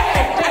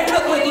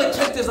 Hey, look.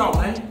 Check this out,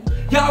 man.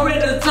 Y'all ready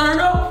to turn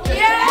up?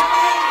 Yeah.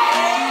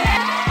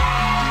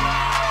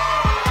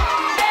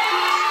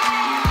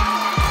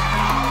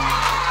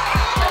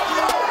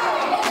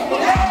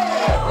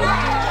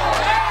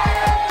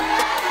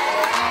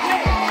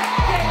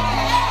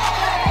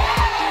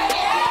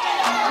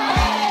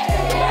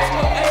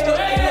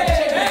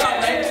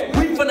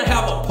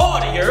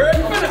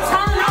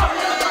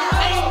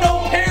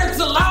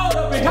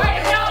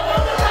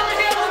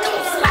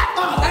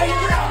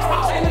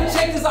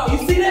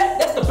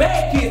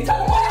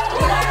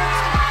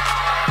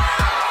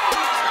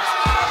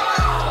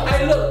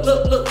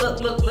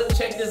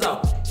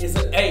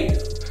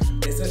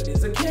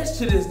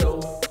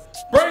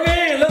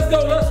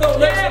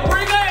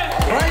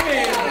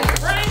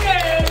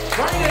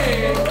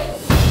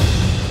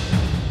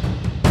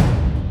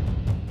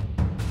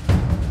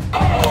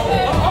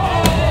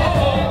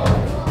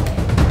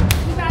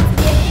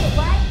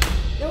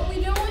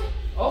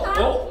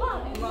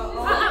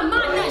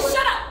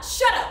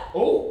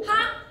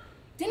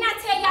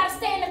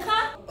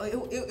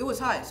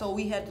 so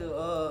we had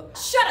to,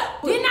 Shut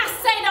up! Didn't I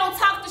say don't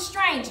talk to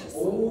strangers?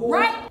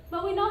 Right?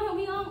 But we know him.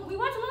 We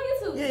watch him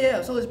on YouTube.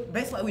 Yeah, so it's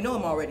basically like we know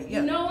him already,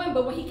 yeah. You know him,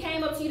 but when he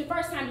came up to you the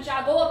first time, did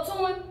y'all go up to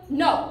him?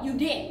 No, you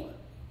didn't.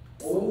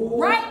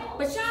 Right?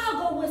 But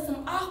y'all go with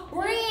some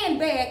off-brand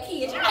bad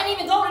kids. Y'all ain't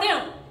even go to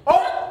them.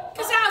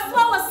 Cause y'all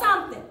slow or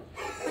something.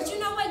 But you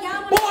know what,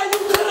 y'all wanna— Boy, you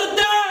could have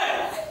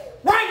died.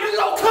 Right? You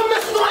don't come to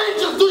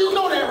strangers. Do you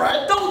know that,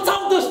 right? Don't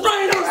talk to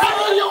strangers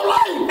ever in your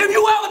life. If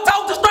you ever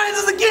talk to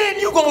strangers again,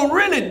 you gonna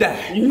really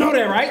die. You know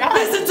that, right?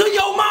 Listen to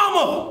your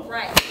mama.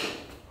 Right.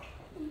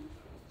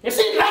 And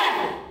she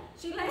laughing.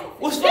 She laughing.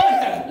 What's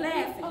funny?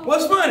 Laughing.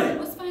 What's funny?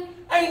 What's funny?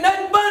 Ain't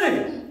nothing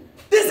funny.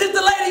 This is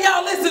the lady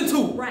y'all listen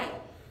to. Right.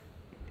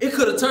 It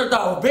could have turned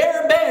out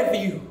very bad for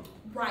you.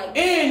 Right.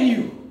 And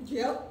you.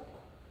 Yep.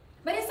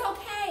 But it's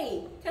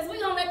okay, cause we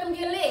gonna let them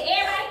get lit.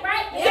 Everybody,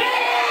 right? Yeah!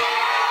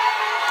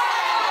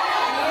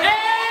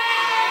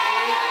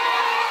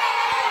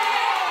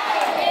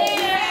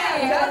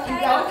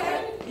 Okay.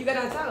 You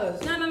gotta untie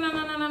us. No. I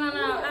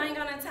ain't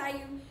gonna untie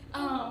you.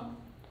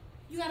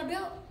 You got a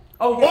belt?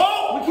 Oh,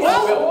 whoa! We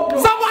can't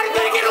somebody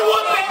gonna get a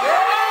whooping!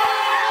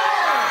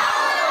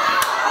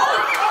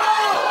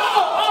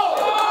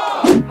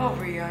 Oh,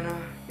 Brianna,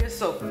 you're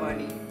so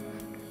funny.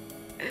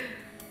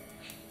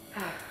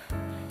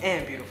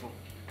 And beautiful.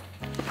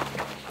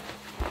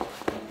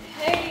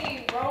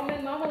 Hey,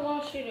 Roman, Mama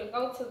wants you to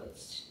go to the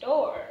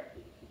store.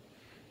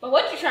 But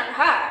what you trying to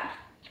hide?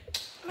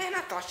 Man, I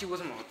thought she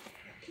was a mom.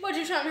 What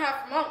you trying to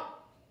hide from Mama?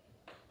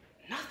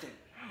 Nothing.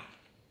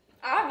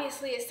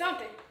 Obviously, it's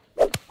something.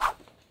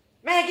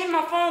 Man, give me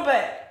my phone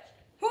back.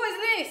 Who is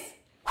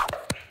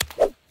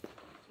this?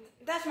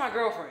 That's my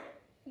girlfriend.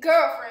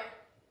 Girlfriend.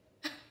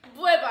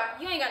 Boy, bye.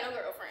 You ain't got no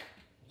girlfriend.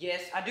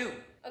 Yes, I do.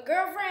 A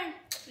girlfriend?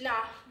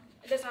 Nah,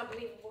 that's not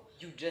believable.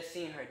 You just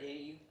seen her,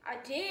 didn't you? I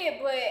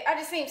did, but I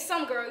just seen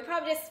some girl. You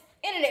probably just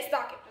internet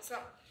stalking or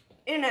something.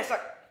 Internet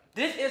suck.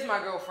 This is my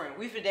girlfriend.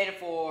 We've been dating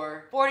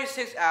for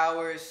 46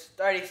 hours,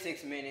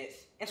 36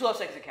 minutes, and 12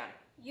 seconds of counting.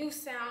 You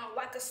sound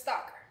like a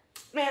stalker.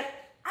 Man,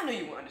 I knew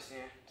you wouldn't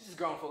understand. This is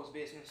grown folks'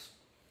 business.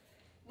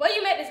 Where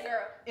you met this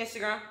girl?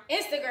 Instagram?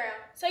 Instagram.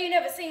 So you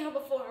never seen her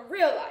before in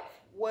real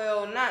life?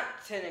 Well,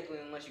 not technically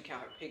unless you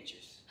count her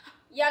pictures.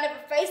 Y'all never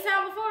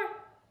FaceTime before?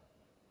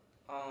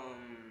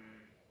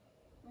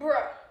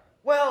 Bruh.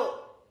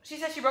 Well, she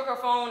said she broke her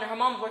phone and her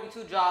mom's working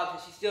 2 jobs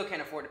and she still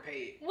can't afford to pay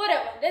it.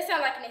 Whatever. That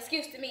sounds like an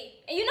excuse to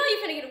me. And you know you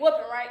finna get a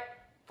whooping, right?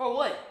 For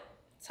what?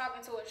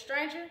 Talking to a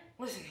stranger?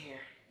 Listen here,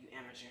 you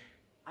amateur.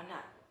 I'm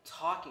not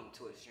talking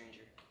to a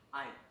stranger.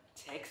 I'm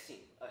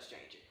texting a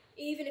stranger.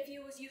 Even if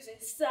you was using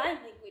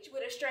sign language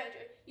with a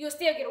stranger, you'll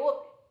still get a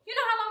whooping. You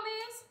know how long it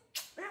is?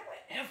 Man,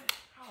 whatever.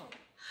 Oh.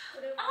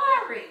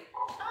 Ari,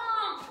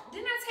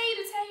 didn't I tell you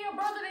to tell your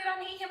brother that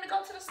I need him to go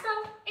to the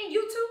store? And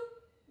you too?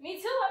 Me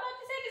too. I thought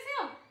you said it's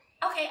him.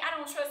 Okay, I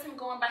don't trust him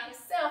going by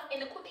himself,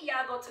 and the quicker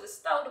y'all go to the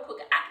store, the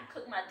quicker I can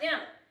cook my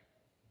dinner.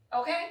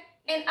 Okay?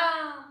 And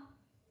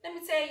let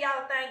me tell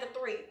y'all a thing or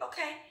 3,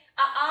 okay?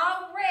 I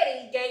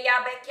already gave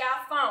y'all back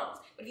y'all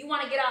phones. But if you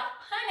want to get off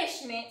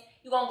punishment,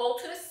 you're gonna go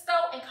to the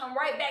store and come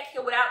right back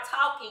here without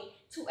talking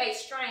to a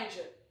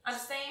stranger.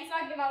 Understand? So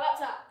I can get my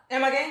laptop.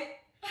 Am I gay?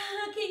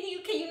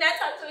 Can you not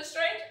talk to a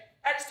stranger?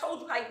 I just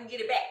told you how you can get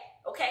it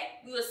back,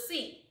 okay? We will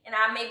see, and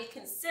I may be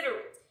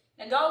considerate.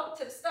 Now go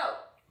to the store.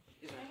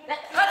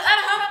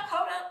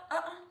 Hold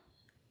up.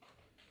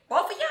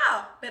 Both of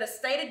y'all better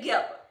stay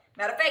together.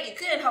 Matter of fact, you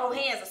couldn't hold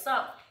hands or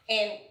something.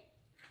 And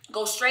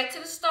go straight to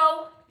the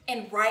store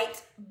and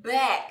right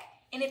back.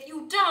 And if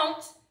you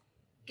don't,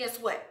 guess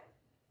what?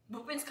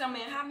 Boopins come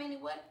in how many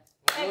what?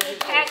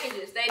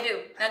 Packages, they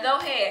do. Now go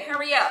ahead,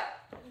 hurry up.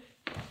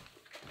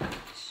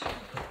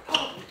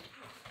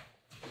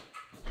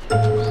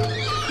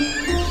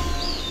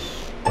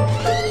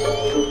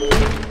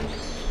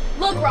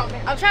 Look,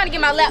 Roman, I'm trying to get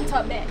my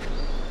laptop back.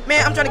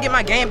 Man, I'm trying to get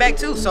my game back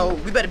too, so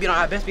we better be on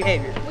our best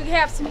behavior. We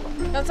have to.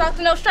 Don't talk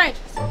to no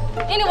strangers.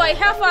 Anyway,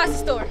 how far is the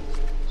store?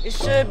 It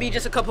should be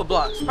just a couple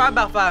blocks, probably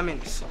about 5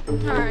 minutes. All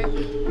right.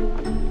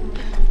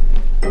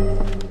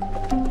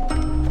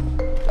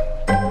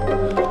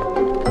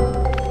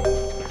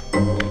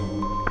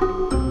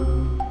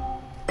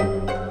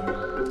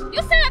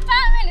 You said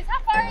 5 minutes. How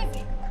far is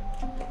it?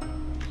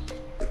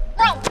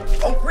 Roman.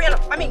 Oh, Brianna,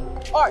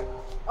 Art.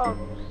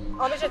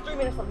 It's just 3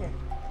 minutes from here.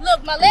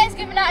 Look, my legs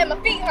giving out and my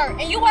feet hurt.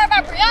 And you worry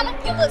about Brianna?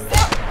 You little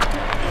self.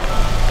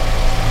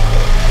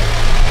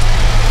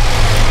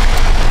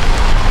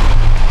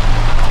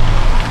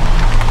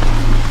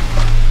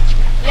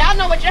 Y'all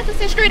know what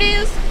Jefferson Street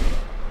is?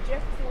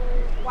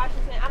 Jefferson,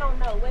 Washington, I don't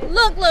know.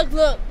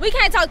 Look. We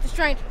can't talk to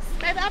strangers.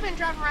 Baby, I've been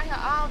driving around here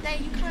all day.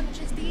 You kind of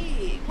just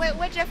did.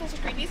 What Jefferson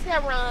Street? This here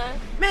run.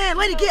 Man,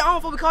 lady, get on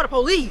before we call the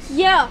police.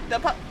 Yeah.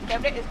 That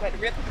is where the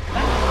real.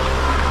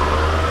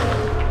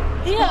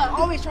 Yeah.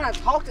 Always trying to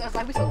talk to us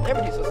like we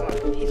celebrities or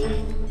something.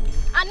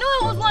 I knew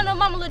it was one of them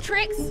mama little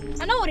tricks.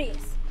 I know it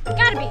is.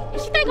 Gotta be. And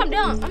she think I'm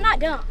dumb. I'm not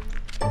dumb.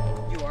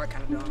 You are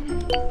kind of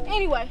dumb.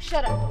 Anyway,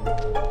 shut up.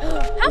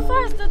 How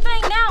far is the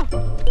thing now?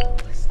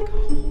 Let's go.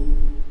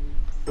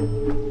 Hey,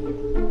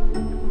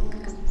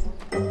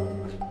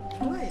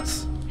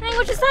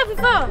 what you stopping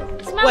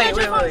for? Smile at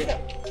your phone.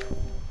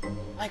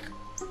 Like,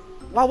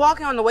 while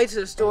walking on the way to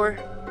the store,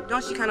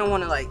 don't you kind of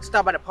want to like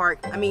stop by the park?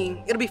 I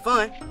mean, it'll be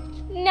fun.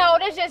 No,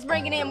 that's just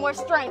bringing in more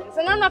strangers.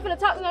 And I'm not finna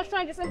talk to no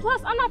strangers. And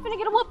plus, I'm not finna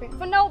get a whooping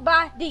for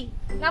nobody.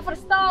 Not for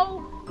the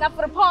store, not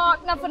for the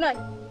park, not for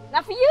nothing.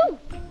 Not for you.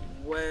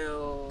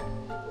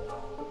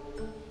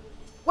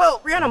 Well,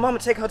 Brianna, mama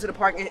take her to the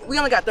park, and we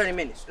only got 30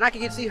 minutes, and I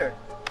can get to see her.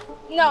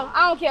 No,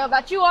 I don't care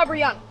about you or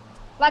Brianna.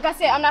 Like I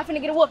said, I'm not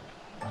finna get a whooping.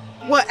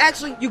 Well,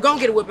 actually, you gonna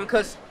get a whipping,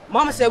 because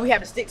mama said we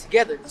have to stick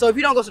together. So if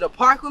you don't go to the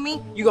park with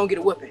me, you gonna get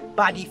a whipping,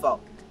 by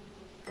default.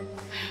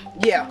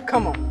 Yeah,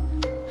 come on.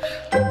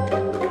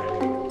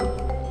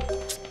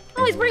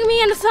 Always bring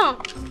me into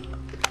something.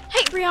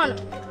 Hey, Brianna.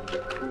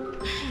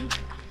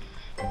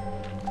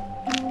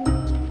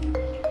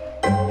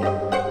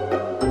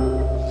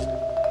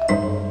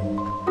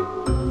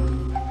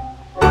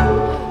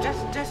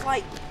 Just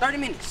like 30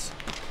 minutes.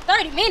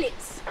 30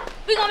 minutes?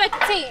 We gonna make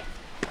it 10.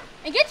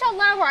 And get your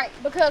line right,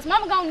 because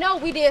mama gonna know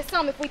we did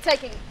something if we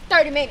taking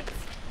 30 minutes.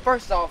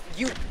 First off,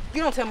 you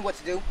don't tell me what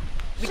to do.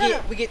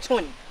 We get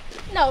 20.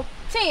 No,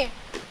 10.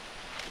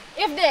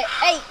 If that,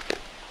 8.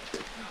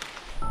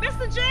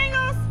 Mr.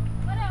 Jingles!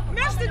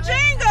 Mr.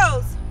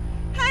 Jingles!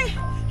 Hey,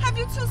 have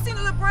you two seen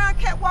a little brown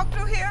cat walk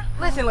through here?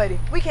 Listen, lady,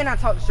 we cannot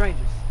talk to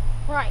strangers.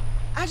 Right.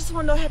 I just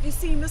want to know, have you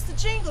seen Mr.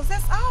 Jingles?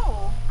 That's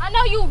all. I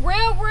know you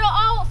real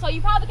old, so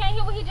you probably can't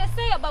hear what he just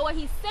said, but what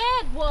he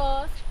said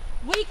was,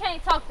 we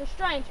can't talk to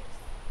strangers.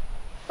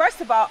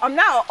 First of all, I'm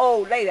not an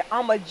old lady.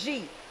 I'm a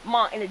G.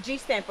 Mom, and the G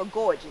stand for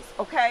gorgeous,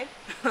 okay?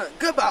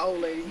 Goodbye, old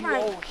lady. You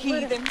Right. old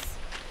heathens.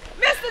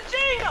 Mr.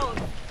 Jingles!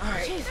 All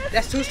right,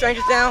 that's 2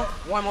 strangers down,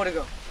 1 more to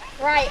go.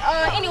 Right,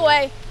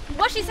 anyway,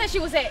 what she said she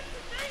was at?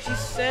 She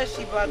said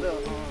she by the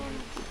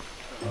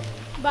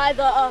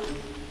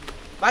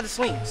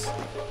swings.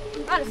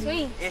 By the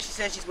swing. And she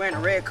said she's wearing a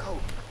red coat.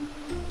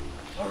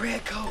 A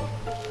red coat.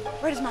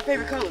 Red is my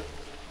favorite color.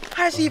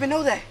 How does she even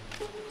know that?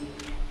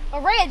 A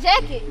red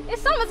jacket.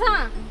 It's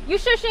summertime. You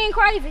sure she ain't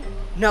crazy?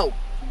 No,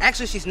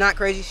 actually she's not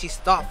crazy, she's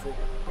thoughtful.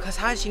 Because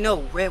how did she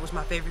know red was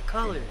my favorite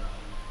color?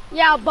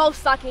 Y'all both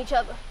stalking each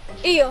other.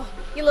 Ew,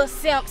 you little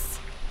simps.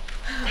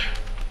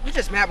 You're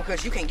just mad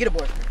because you can't get a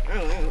boyfriend. I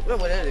don't know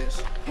what that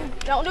is.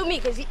 Don't do me,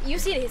 because you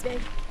see this,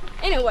 baby.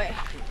 Anyway,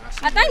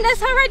 I think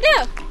that's her right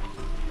there.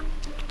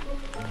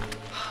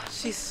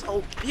 She's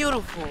so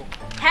beautiful.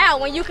 How,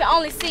 when you can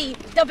only see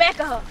the back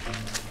of her?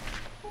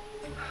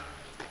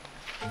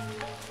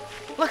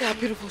 Look how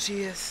beautiful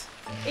she is.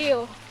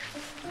 Ew.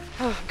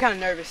 Oh, I'm kind of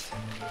nervous.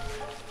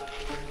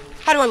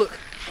 How do I look?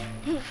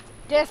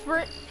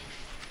 Desperate.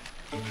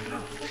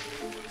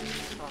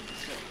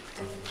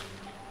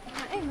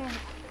 Amen.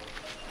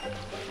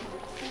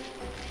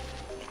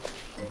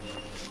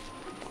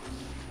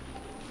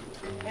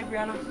 Hey,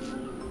 Brianna.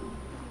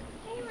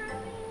 Hey,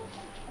 Mommy.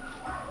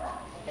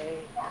 Hey.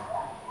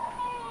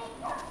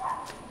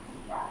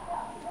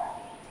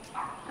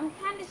 I'm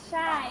kind of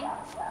shy.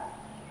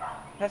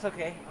 That's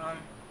okay.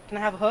 Can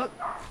I have a hug?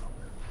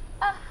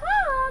 A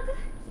hug?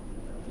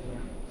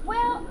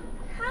 Well,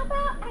 how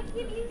about I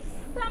give you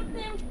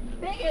something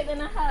bigger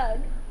than a hug?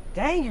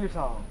 Dang, you're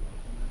tall.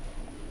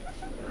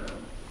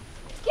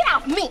 Get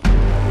off me!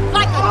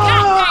 Like a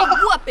goddamn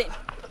whooping!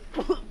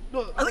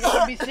 I'm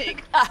gonna be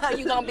sick.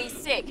 You gonna be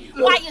sick.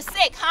 Why you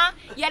sick, huh?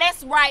 Yeah,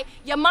 that's right.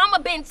 Your mama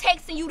been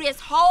texting you this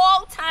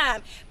whole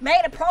time.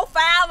 Made a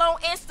profile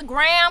on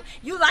Instagram.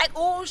 You like,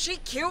 oh, she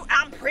cute,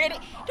 I'm pretty.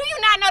 Do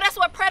you not know that's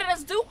what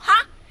predators do,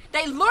 huh?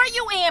 They lure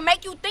you in,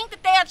 make you think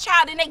that they're a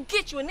child, and they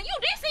get you. And then you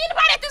didn't see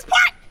anybody at this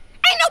park.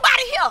 Ain't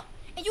nobody here.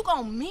 And you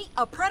gonna meet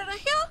a predator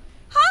here,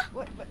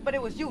 huh? But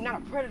it was you,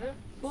 not a predator.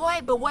 Boy,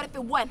 but what if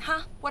it wasn't,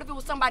 huh? What if it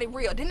was somebody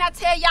real? Didn't I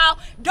tell y'all,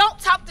 don't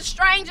talk to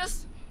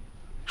strangers?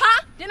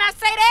 Huh? Didn't I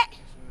say that?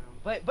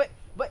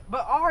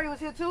 But Ari was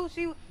here too.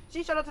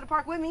 She showed up to the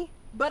park with me.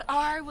 But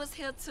Ari was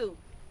here too.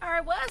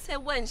 Ari was here,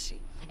 wasn't she?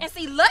 And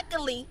see,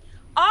 luckily,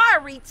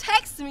 Ari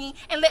texted me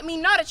and let me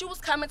know that you was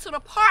coming to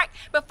the park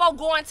before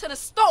going to the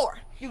store.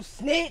 You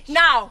snitch.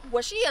 No,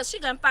 well she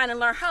gonna find and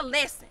learn her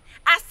lesson.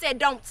 I said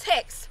don't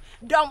text,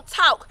 don't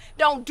talk,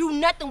 don't do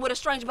nothing with a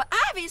stranger. But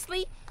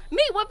obviously,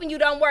 me whooping you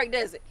don't work,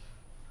 does it?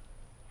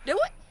 Do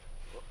it?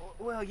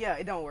 Well, yeah,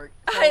 it don't work.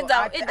 So I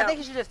don't. think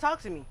you should just talk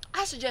to me.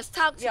 I should just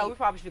talk to you. Yeah, we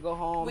probably should go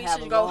home. We have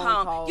should a go long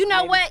home. talk, You know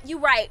maybe. what? You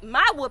right.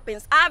 My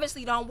whoopings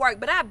obviously don't work,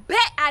 but I bet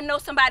I know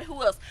somebody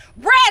who else.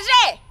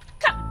 Bridget!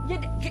 Come,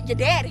 your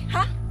daddy,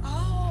 huh?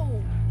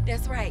 Oh,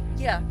 that's right.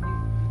 Yeah.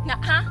 Now,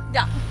 huh?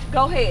 Yeah.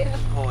 Go ahead.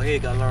 Oh, he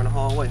gotta learn the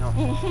hard way, huh?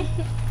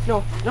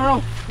 No.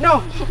 I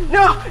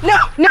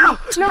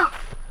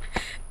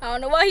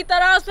don't know why he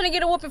thought I was finna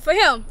get a whooping for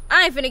him.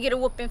 I ain't finna get a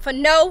whooping for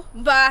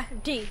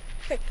nobody.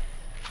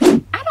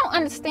 I don't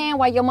understand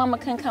why your mama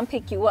couldn't come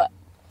pick you up.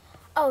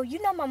 Oh,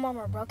 you know my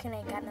mama broke and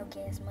ain't got no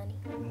gas money.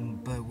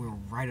 But we're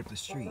right up the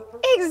street.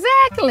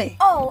 Exactly.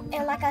 Oh,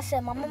 and like I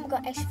said, my mama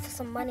gonna ask you for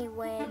some money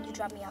when you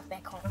drop me off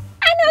back home.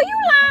 I know you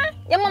lying.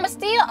 Your mama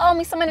still owe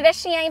me some money that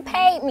she ain't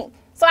paid me.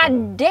 So I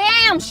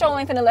damn sure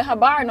ain't finna let her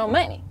borrow no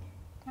money.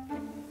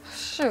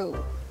 Shoot.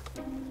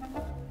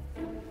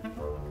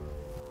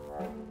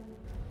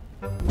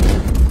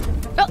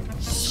 Oh,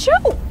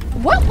 shoot!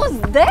 What was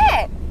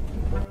that?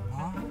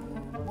 Mom,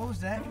 what was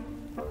that?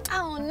 I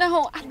don't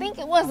know. I think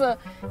it was a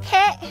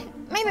cat,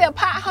 maybe a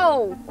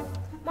pothole.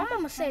 My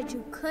mama said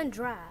you couldn't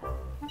drive.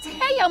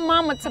 Tell your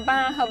mama to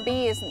mind her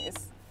business.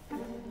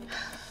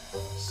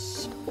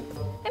 Shoot.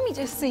 Let me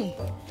just see.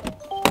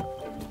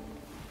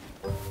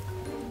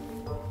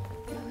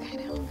 Okay,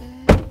 that one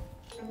good.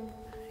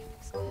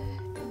 That's good.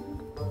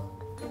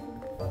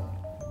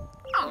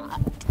 Aw,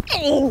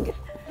 dang.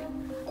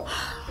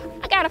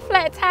 I got a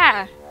flat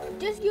tire.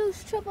 Just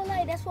use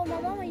AAA. That's what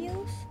my mama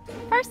used.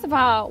 First of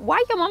all,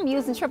 why your mom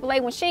using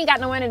AAA when she ain't got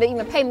no money to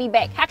even pay me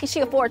back? How can she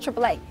afford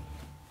AAA?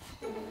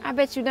 I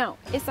bet you don't.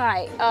 It's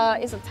like,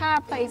 it's a tire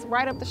place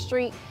right up the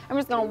street. I'm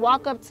just gonna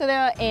walk up to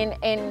there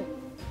and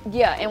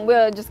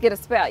we'll just get a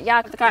spell.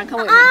 Y'all can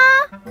come with me.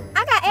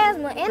 I got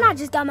asthma and I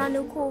just got my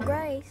new cool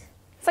grays.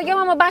 So your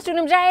mama bought you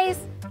them J's?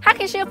 How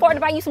can she afford to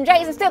buy you some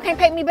J's and still can't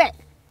pay me back?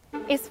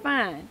 It's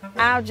fine.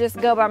 I'll just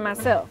go by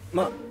myself.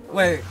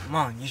 Wait,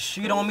 Mom, you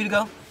sure you don't want me to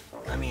go?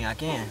 I mean, I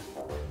can.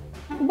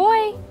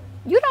 Boy,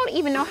 you don't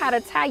even know how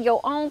to tie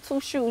your own two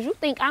shoes. You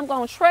think I'm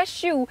gonna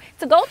trust you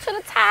to go to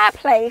the tire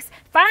place,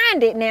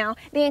 find it now,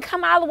 then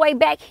come all the way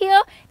back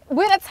here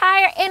with a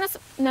tire and a...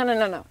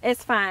 No.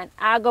 It's fine.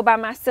 I'll go by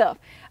myself.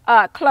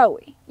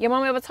 Chloe, your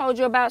mom ever told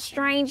you about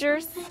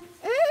strangers?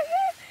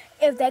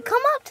 If they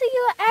come up to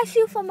you and ask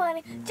you for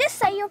money, just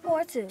say you're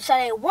poor too, so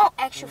they won't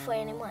ask you for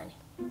any money.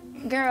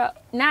 Girl,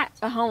 not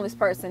a homeless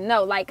person.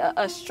 No, like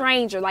a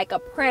stranger, like a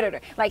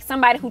predator, like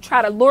somebody who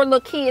try to lure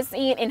little kids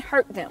in and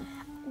hurt them.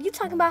 You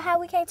talking about how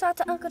we can't talk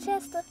to Uncle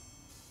Chester?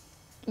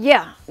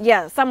 Yeah,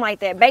 something like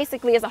that.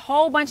 Basically, it's a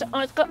whole bunch of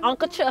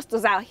Uncle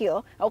Chesters out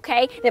here,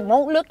 okay, that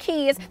won't little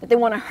kids, that they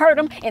want to hurt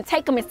them and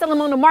take them and sell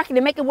them on the market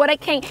and make it where they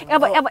can't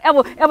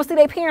ever see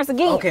their parents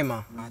again. Okay,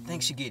 Mom, I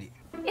think she get it.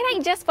 It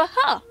ain't just for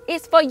her.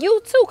 It's for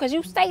you too, because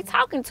you stay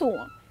talking to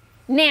them.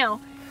 Now,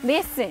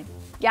 listen.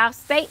 Y'all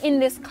stay in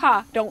this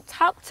car. Don't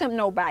talk to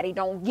nobody.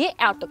 Don't get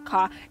out the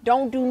car.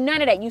 Don't do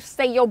none of that. You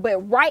stay your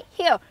butt right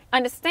here.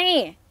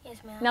 Understand?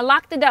 Yes, ma'am. Now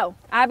lock the door.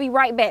 I'll be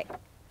right back.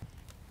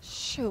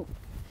 Shoot.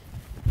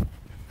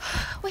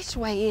 Which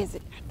way is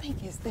it? I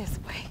think it's this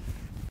way.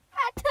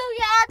 I told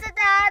y'all to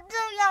die.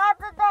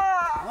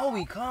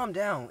 Chloe, calm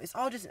down. It's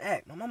all just an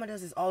act. My mama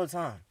does this all the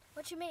time.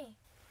 What you mean?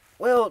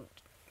 Well,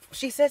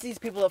 she sets these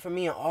people up for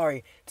me and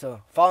Ari to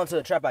fall into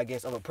the trap, I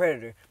guess, of a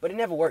predator. But it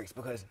never works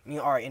because me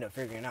and Ari end up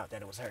figuring out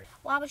that it was her.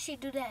 Why would she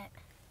do that?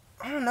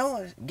 I don't know.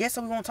 I guess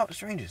so we won't talk to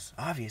strangers,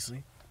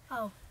 obviously.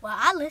 Oh, well,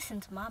 I listen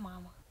to my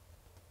mama.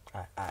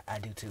 I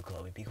do too,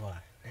 Chloe. Be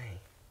quiet. Dang.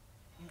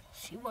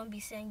 She wouldn't be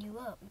setting you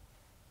up.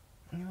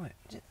 You know what?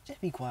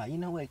 Just be quiet. You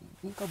know what?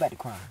 You go back to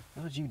crying.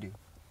 That's what you do.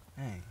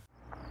 Dang.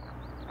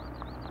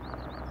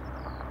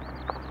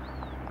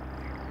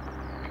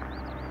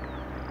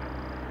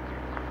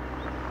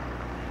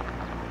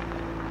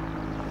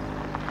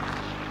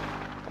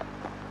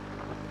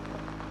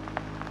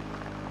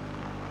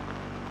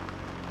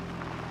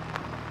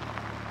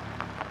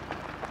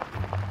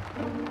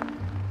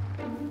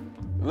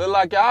 Look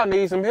like y'all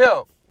need some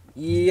help.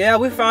 Yeah,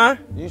 we fine.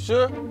 You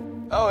sure?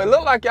 Oh, it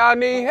look like y'all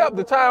need help.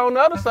 The tire on the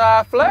other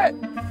side flat.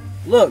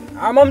 Look,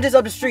 our mom just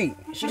up the street.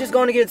 She just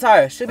going to get a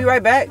tire. She'll be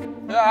right back.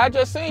 Yeah, I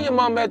just seen your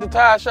mom at the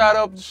tire shop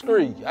up the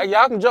street.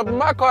 Y'all can jump in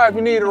my car if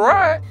you need a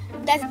ride.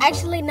 That's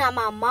actually not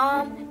my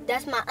mom.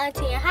 That's my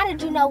auntie. And how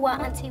did you know what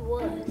auntie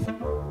was?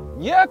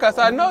 Yeah, 'cause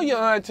I know your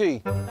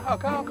auntie. Oh,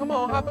 come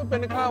on, hop up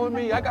in the car with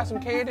me. I got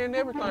some candy and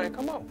everything.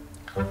 Come on.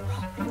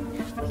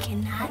 We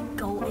cannot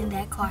go in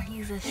that car.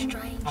 He's a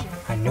stranger.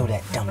 I know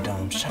that,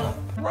 dum-dum. Shut up.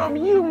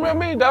 Romy, you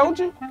remember me, don't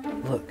you?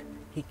 Look,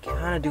 he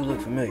kind of do look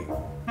familiar.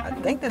 I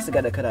think that's the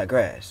guy that cut our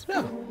grass.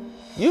 Yeah,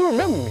 you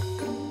remember me.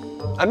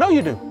 I know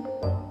you do.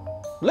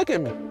 Look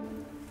at me.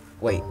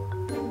 Wait.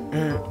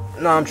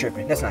 No, I'm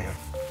tripping. That's not him.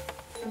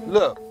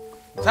 Look,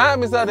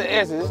 time is of the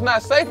essence. It's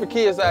not safe for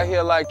kids out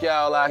here like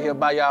y'all out here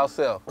by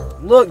y'allself.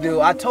 Look,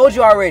 dude, I told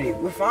you already.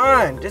 We're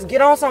fine. Just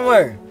get on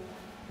somewhere.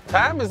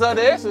 Time is of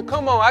the essence.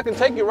 Come on, I can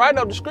take you right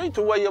up the street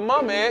to where your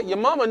mama at. Your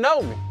mama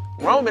know me.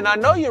 Roman, I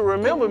know you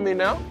remember me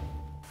now.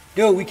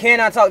 Dude, we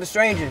cannot talk to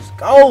strangers.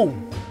 Go!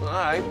 All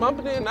right, bump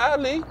it in. I'll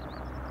leave.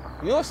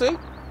 You'll see.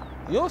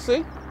 You'll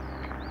see.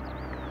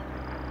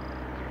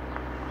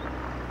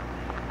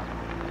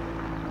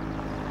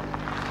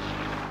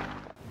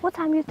 What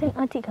time you think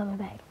auntie coming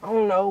back? I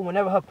don't know.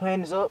 Whenever her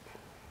plan is up.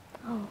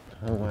 Oh.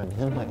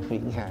 What we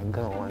got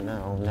going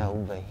on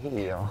over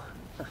here?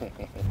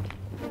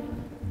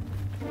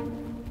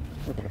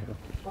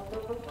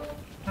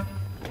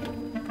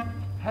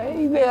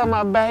 Hey there,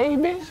 my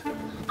babies.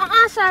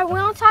 Sir, we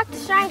don't talk to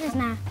strangers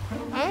now.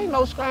 I ain't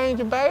no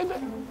stranger, baby.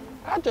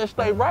 I just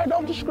stay right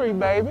up the street,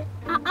 baby.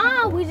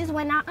 We just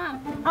went out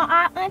on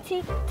our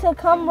auntie to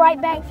come right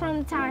back from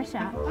the tire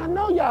shop. I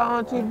know y'all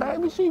auntie,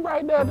 baby. She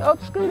right there up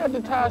the street at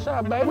the tire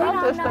shop, baby.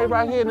 I just stay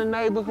right here in the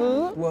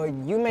neighborhood. Well,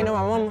 you may know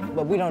my mama,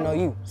 but we don't know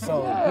you.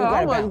 So yeah, you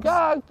gotta I'm a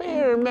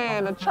God-fearing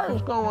man, a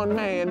church-going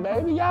man,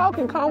 baby. Y'all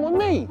can come with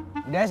me.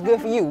 That's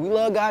good for you. We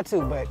love God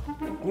too, but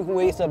you can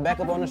wheel yourself back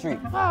up on the street.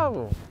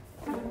 Oh.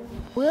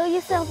 Wheel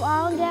yourself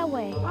all that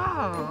way.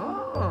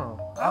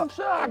 I'm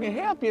sure I can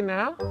help you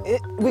now.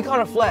 We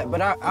caught a flat,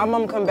 but our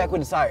mama come back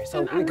with the tire,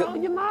 so we know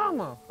your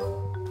mama.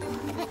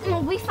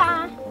 We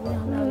fine.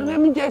 Let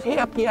me just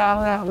help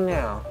y'all out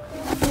now.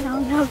 We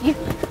don't know you.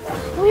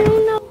 We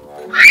don't know.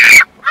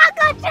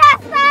 Uncle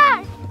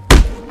Chester!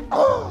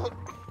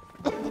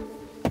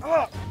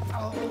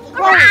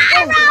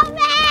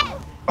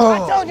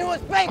 I told you it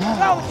was fake. What's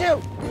wrong with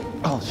you?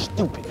 Oh,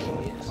 stupid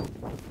kids.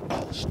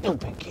 Oh,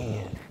 stupid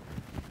kids.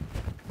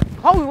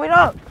 Chloe, wait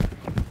up.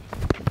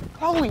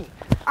 Chloe,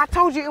 I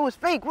told you it was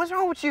fake. What's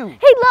wrong with you?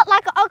 He looked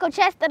like an Uncle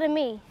Chester to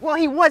me. Well,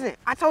 he wasn't.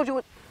 I told you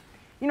it.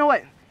 You know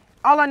what?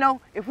 All I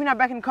know, if we're not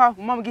back in the car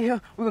when Mama get here,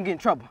 we're gonna get in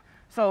trouble.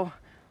 So,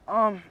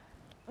 well,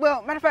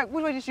 matter of fact,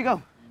 which way did she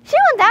go? She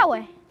went that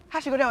way.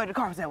 How'd she go that way? The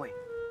car was that way.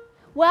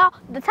 Well,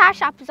 the tire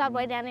shop is all the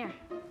way down there.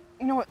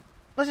 You know what?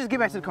 Let's just get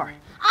back to the car.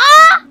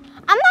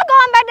 I'm not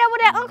going back there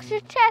with that Uncle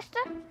Chester.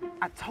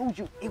 I told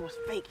you it was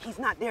fake. He's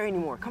not there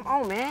anymore. Come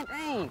on, man.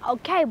 Dang.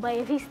 Okay, but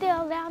if he's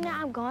still down there,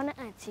 I'm going to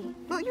Auntie.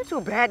 Look, you too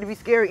bad to be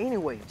scary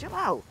anyway. Chill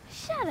out.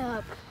 Shut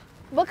up.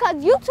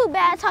 Because you too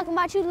bad talking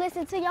about you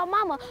listen to your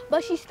mama,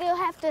 but she still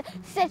have to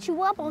set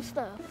you up on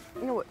stuff.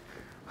 You know what?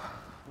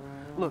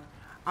 Look,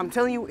 I'm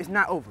telling you, it's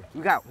not over.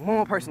 You got one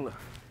more person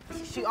left.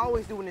 She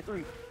always doing the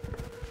 3.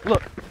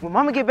 Look, when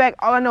Mama get back,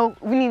 all I know,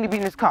 we need to be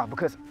in this car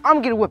because I'm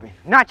gonna get a whipping,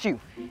 not you.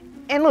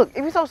 And look, if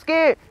you're so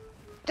scared,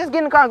 just get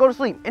in the car and go to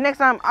sleep. And next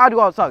time, I'll do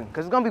all the talking,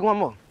 because it's gonna be one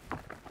more.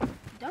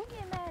 Don't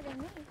get mad at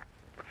me.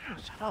 Oh,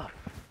 shut up.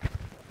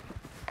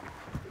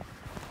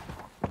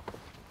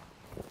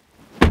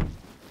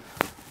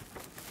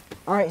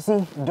 All right, see,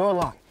 the door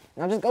locked.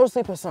 Now just go to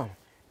sleep or something.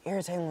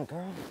 Irritating little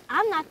girl.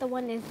 I'm not the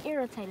one that's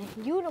irritating.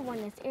 You the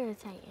one that's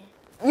irritating.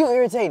 You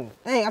irritating.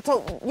 Dang,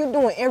 you're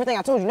doing everything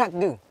I told you not to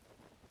do.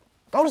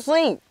 Go to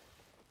sleep.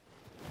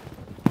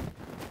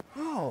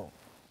 Oh.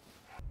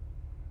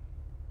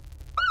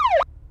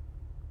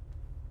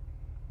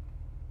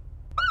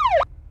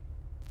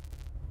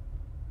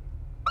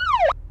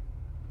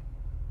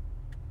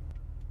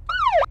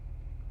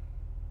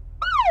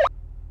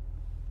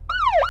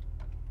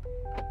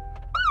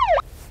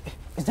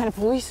 Is that the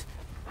police?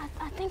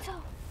 I think so.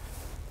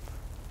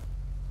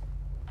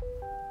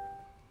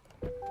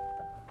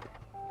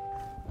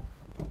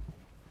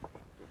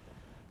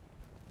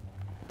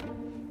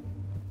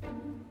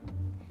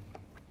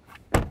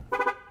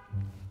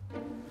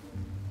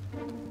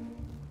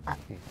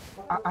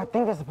 I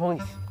think that's the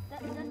police.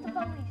 That's the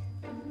police.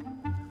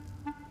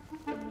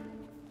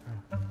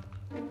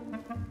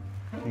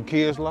 You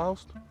kids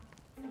lost?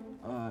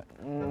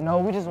 No,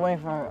 we just waiting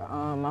for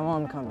my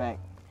mom to come back.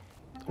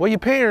 Where your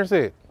parents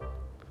at?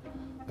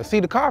 I see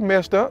the car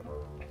messed up.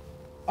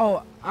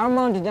 Oh, our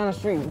mom just down the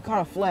street. We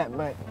caught a flat,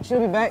 but she'll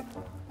be back.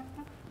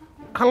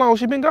 How long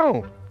she been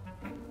gone?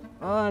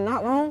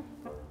 Not long.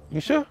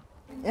 You sure?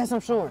 Yes, I'm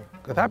sure.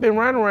 Cause I've been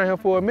running around here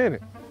for a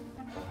minute.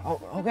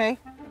 Oh, okay.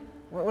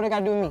 What they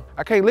gotta do with me?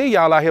 I can't leave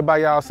y'all out here by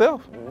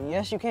y'allself.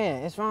 Yes, you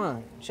can. It's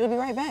fine. She'll be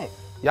right back.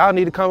 Y'all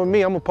need to come with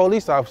me. I'm a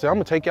police officer. I'm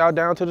gonna take y'all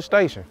down to the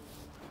station.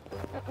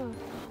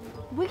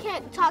 We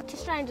can't talk to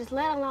strangers,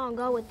 let alone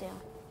go with them.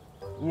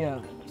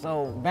 Yeah,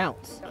 so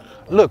bounce.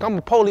 Look, I'm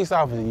a police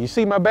officer. You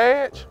see my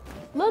badge?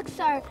 Look,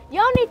 sir, you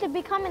don't need to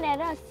be coming at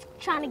us,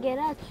 trying to get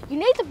us. You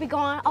need to be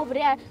going over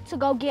there to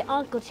go get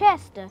Uncle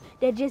Chester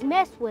that just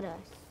messed with us.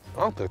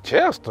 Uncle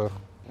Chester?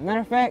 Matter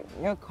of fact,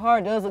 your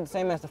car does look the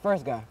same as the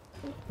first guy.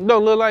 You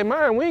don't look like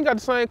mine. We ain't got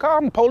the same car.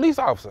 I'm a police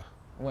officer.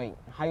 Wait,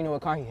 how you know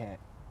what car he had?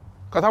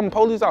 Cause I'm a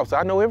police officer.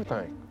 I know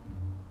everything.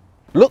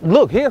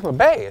 Look, here's my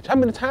badge. How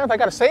many times I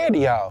gotta say it to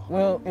y'all?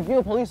 Well, if you're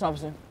a police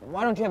officer,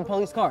 why don't you have a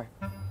police car?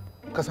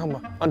 Cause I'm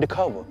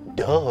undercover.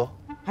 Duh.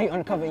 How you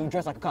undercover and you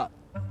dress like a cop?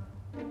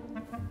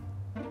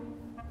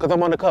 Cause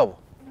I'm undercover.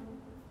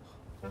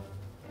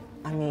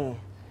 I mean,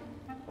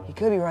 he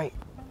could be right.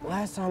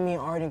 Last time me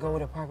and Ari didn't go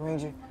with a park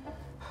ranger,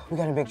 we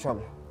got in big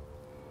trouble.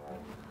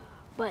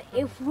 But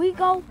if we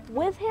go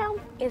with him,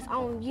 it's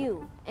on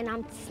you, and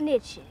I'm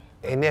snitching.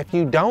 And if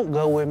you don't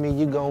go with me,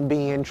 you're gonna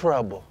be in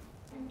trouble.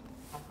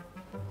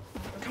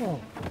 Come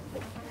on.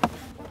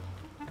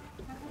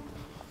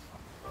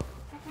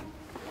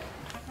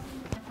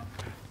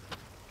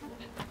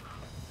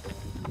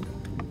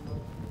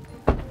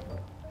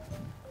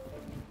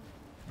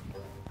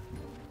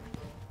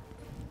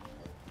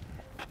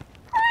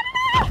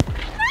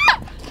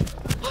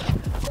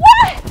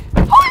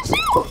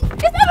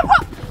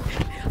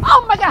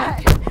 Oh my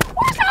God!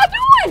 What y'all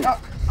doing?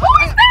 Who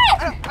is that?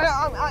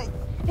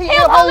 He's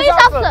a police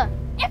officer.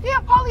 If you're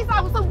a police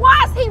officer,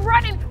 why is he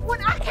running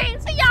when I came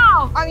to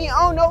y'all? I mean, I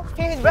don't know.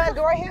 Here's his badge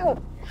right here.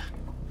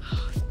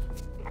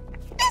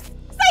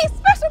 Say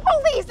special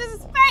police. This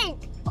is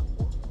fake.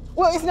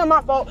 Well, it's not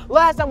my fault.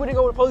 Last time we didn't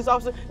go with a police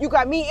officer, you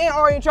got me and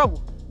Ari in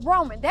trouble.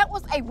 Roman, that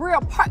was a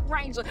real park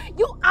ranger.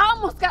 You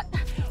almost got...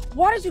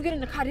 Why did you get in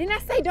the car? Didn't I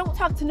say don't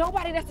talk to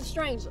nobody that's a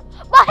stranger? But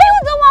he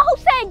was the one who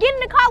said get in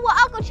the car with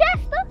Uncle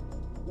Chester.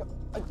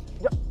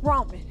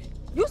 Roman,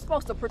 you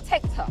supposed to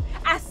protect her.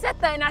 I sat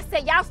there and I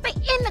said, y'all stay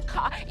in the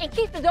car and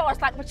keep the doors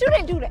locked, but you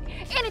didn't do that.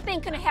 Anything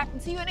could have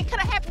happened to you, and it could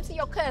have happened to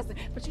your cousin.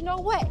 But you know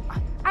what?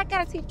 I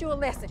gotta teach you a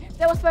lesson.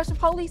 That was special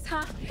police,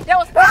 huh? That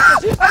was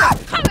special.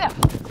 Come here.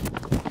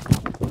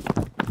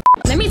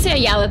 Let me tell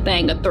y'all a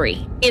thing of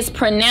 3. It's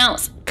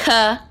pronounced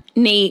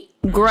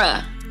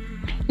Kinigra.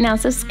 Now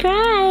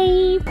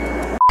subscribe.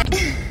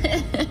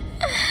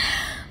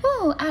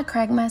 Ooh, I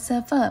cracked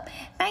myself up.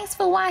 Thanks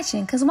for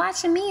watching, because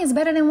watching me is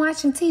better than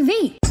watching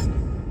TV.